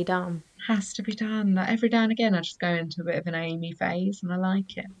has to be done. Has to be done. Like every now and again, I just go into a bit of an Amy phase and I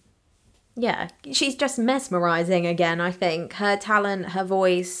like it. Yeah. She's just mesmerising again, I think. Her talent, her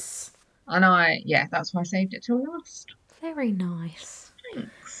voice. And that's why I saved it till last. Very nice.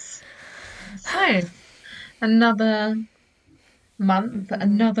 Thanks. So, another month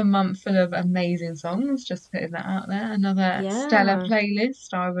full of amazing songs. Just putting that out there. Another stellar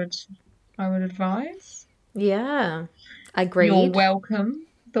playlist. I would advise. Yeah, agreed. You're welcome,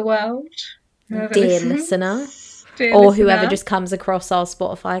 the world, dear listener, or whoever just comes across our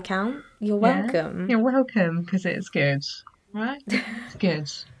Spotify account. You're welcome. You're welcome, because it's good, right? It's good.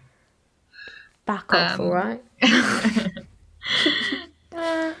 Back off, all right.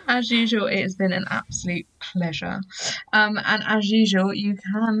 As usual, it has been an absolute pleasure. And as usual, you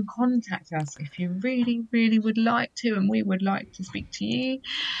can contact us if you really, really would like to, and we would like to speak to you.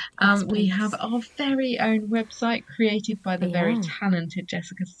 Yes, we have our very own website created by the very talented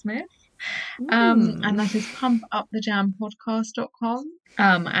Jessica Smith. And that is pumpupthejampodcast.com.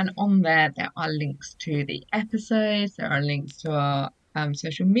 And on there are links to the episodes, there are links to our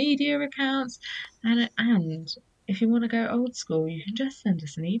social media accounts, and if you want to go old school, you can just send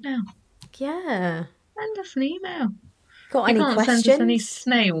us an email. Yeah. Send us an email. Got any questions? Send us any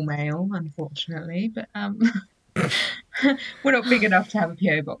snail mail, unfortunately, but we're not big enough to have a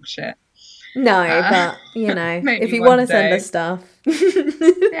PO box yet. No, but if you want to send us stuff,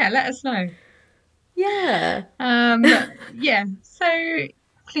 let us know. Yeah. So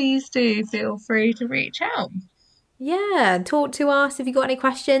please do feel free to reach out. Yeah, talk to us if you've got any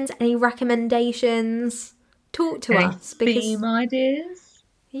questions, any recommendations. Talk to us. Theme ideas.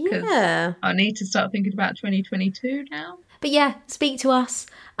 Yeah. I need to start thinking about 2022 now. But yeah, speak to us.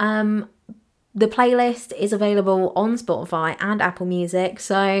 The playlist is available on Spotify and Apple Music,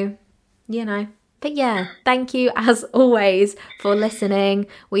 so, But yeah, thank you as always for listening.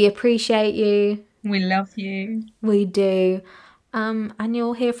 We appreciate you. We love you. We do. And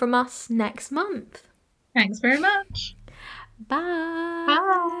you'll hear from us next month. Thanks very much. Bye.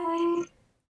 Bye.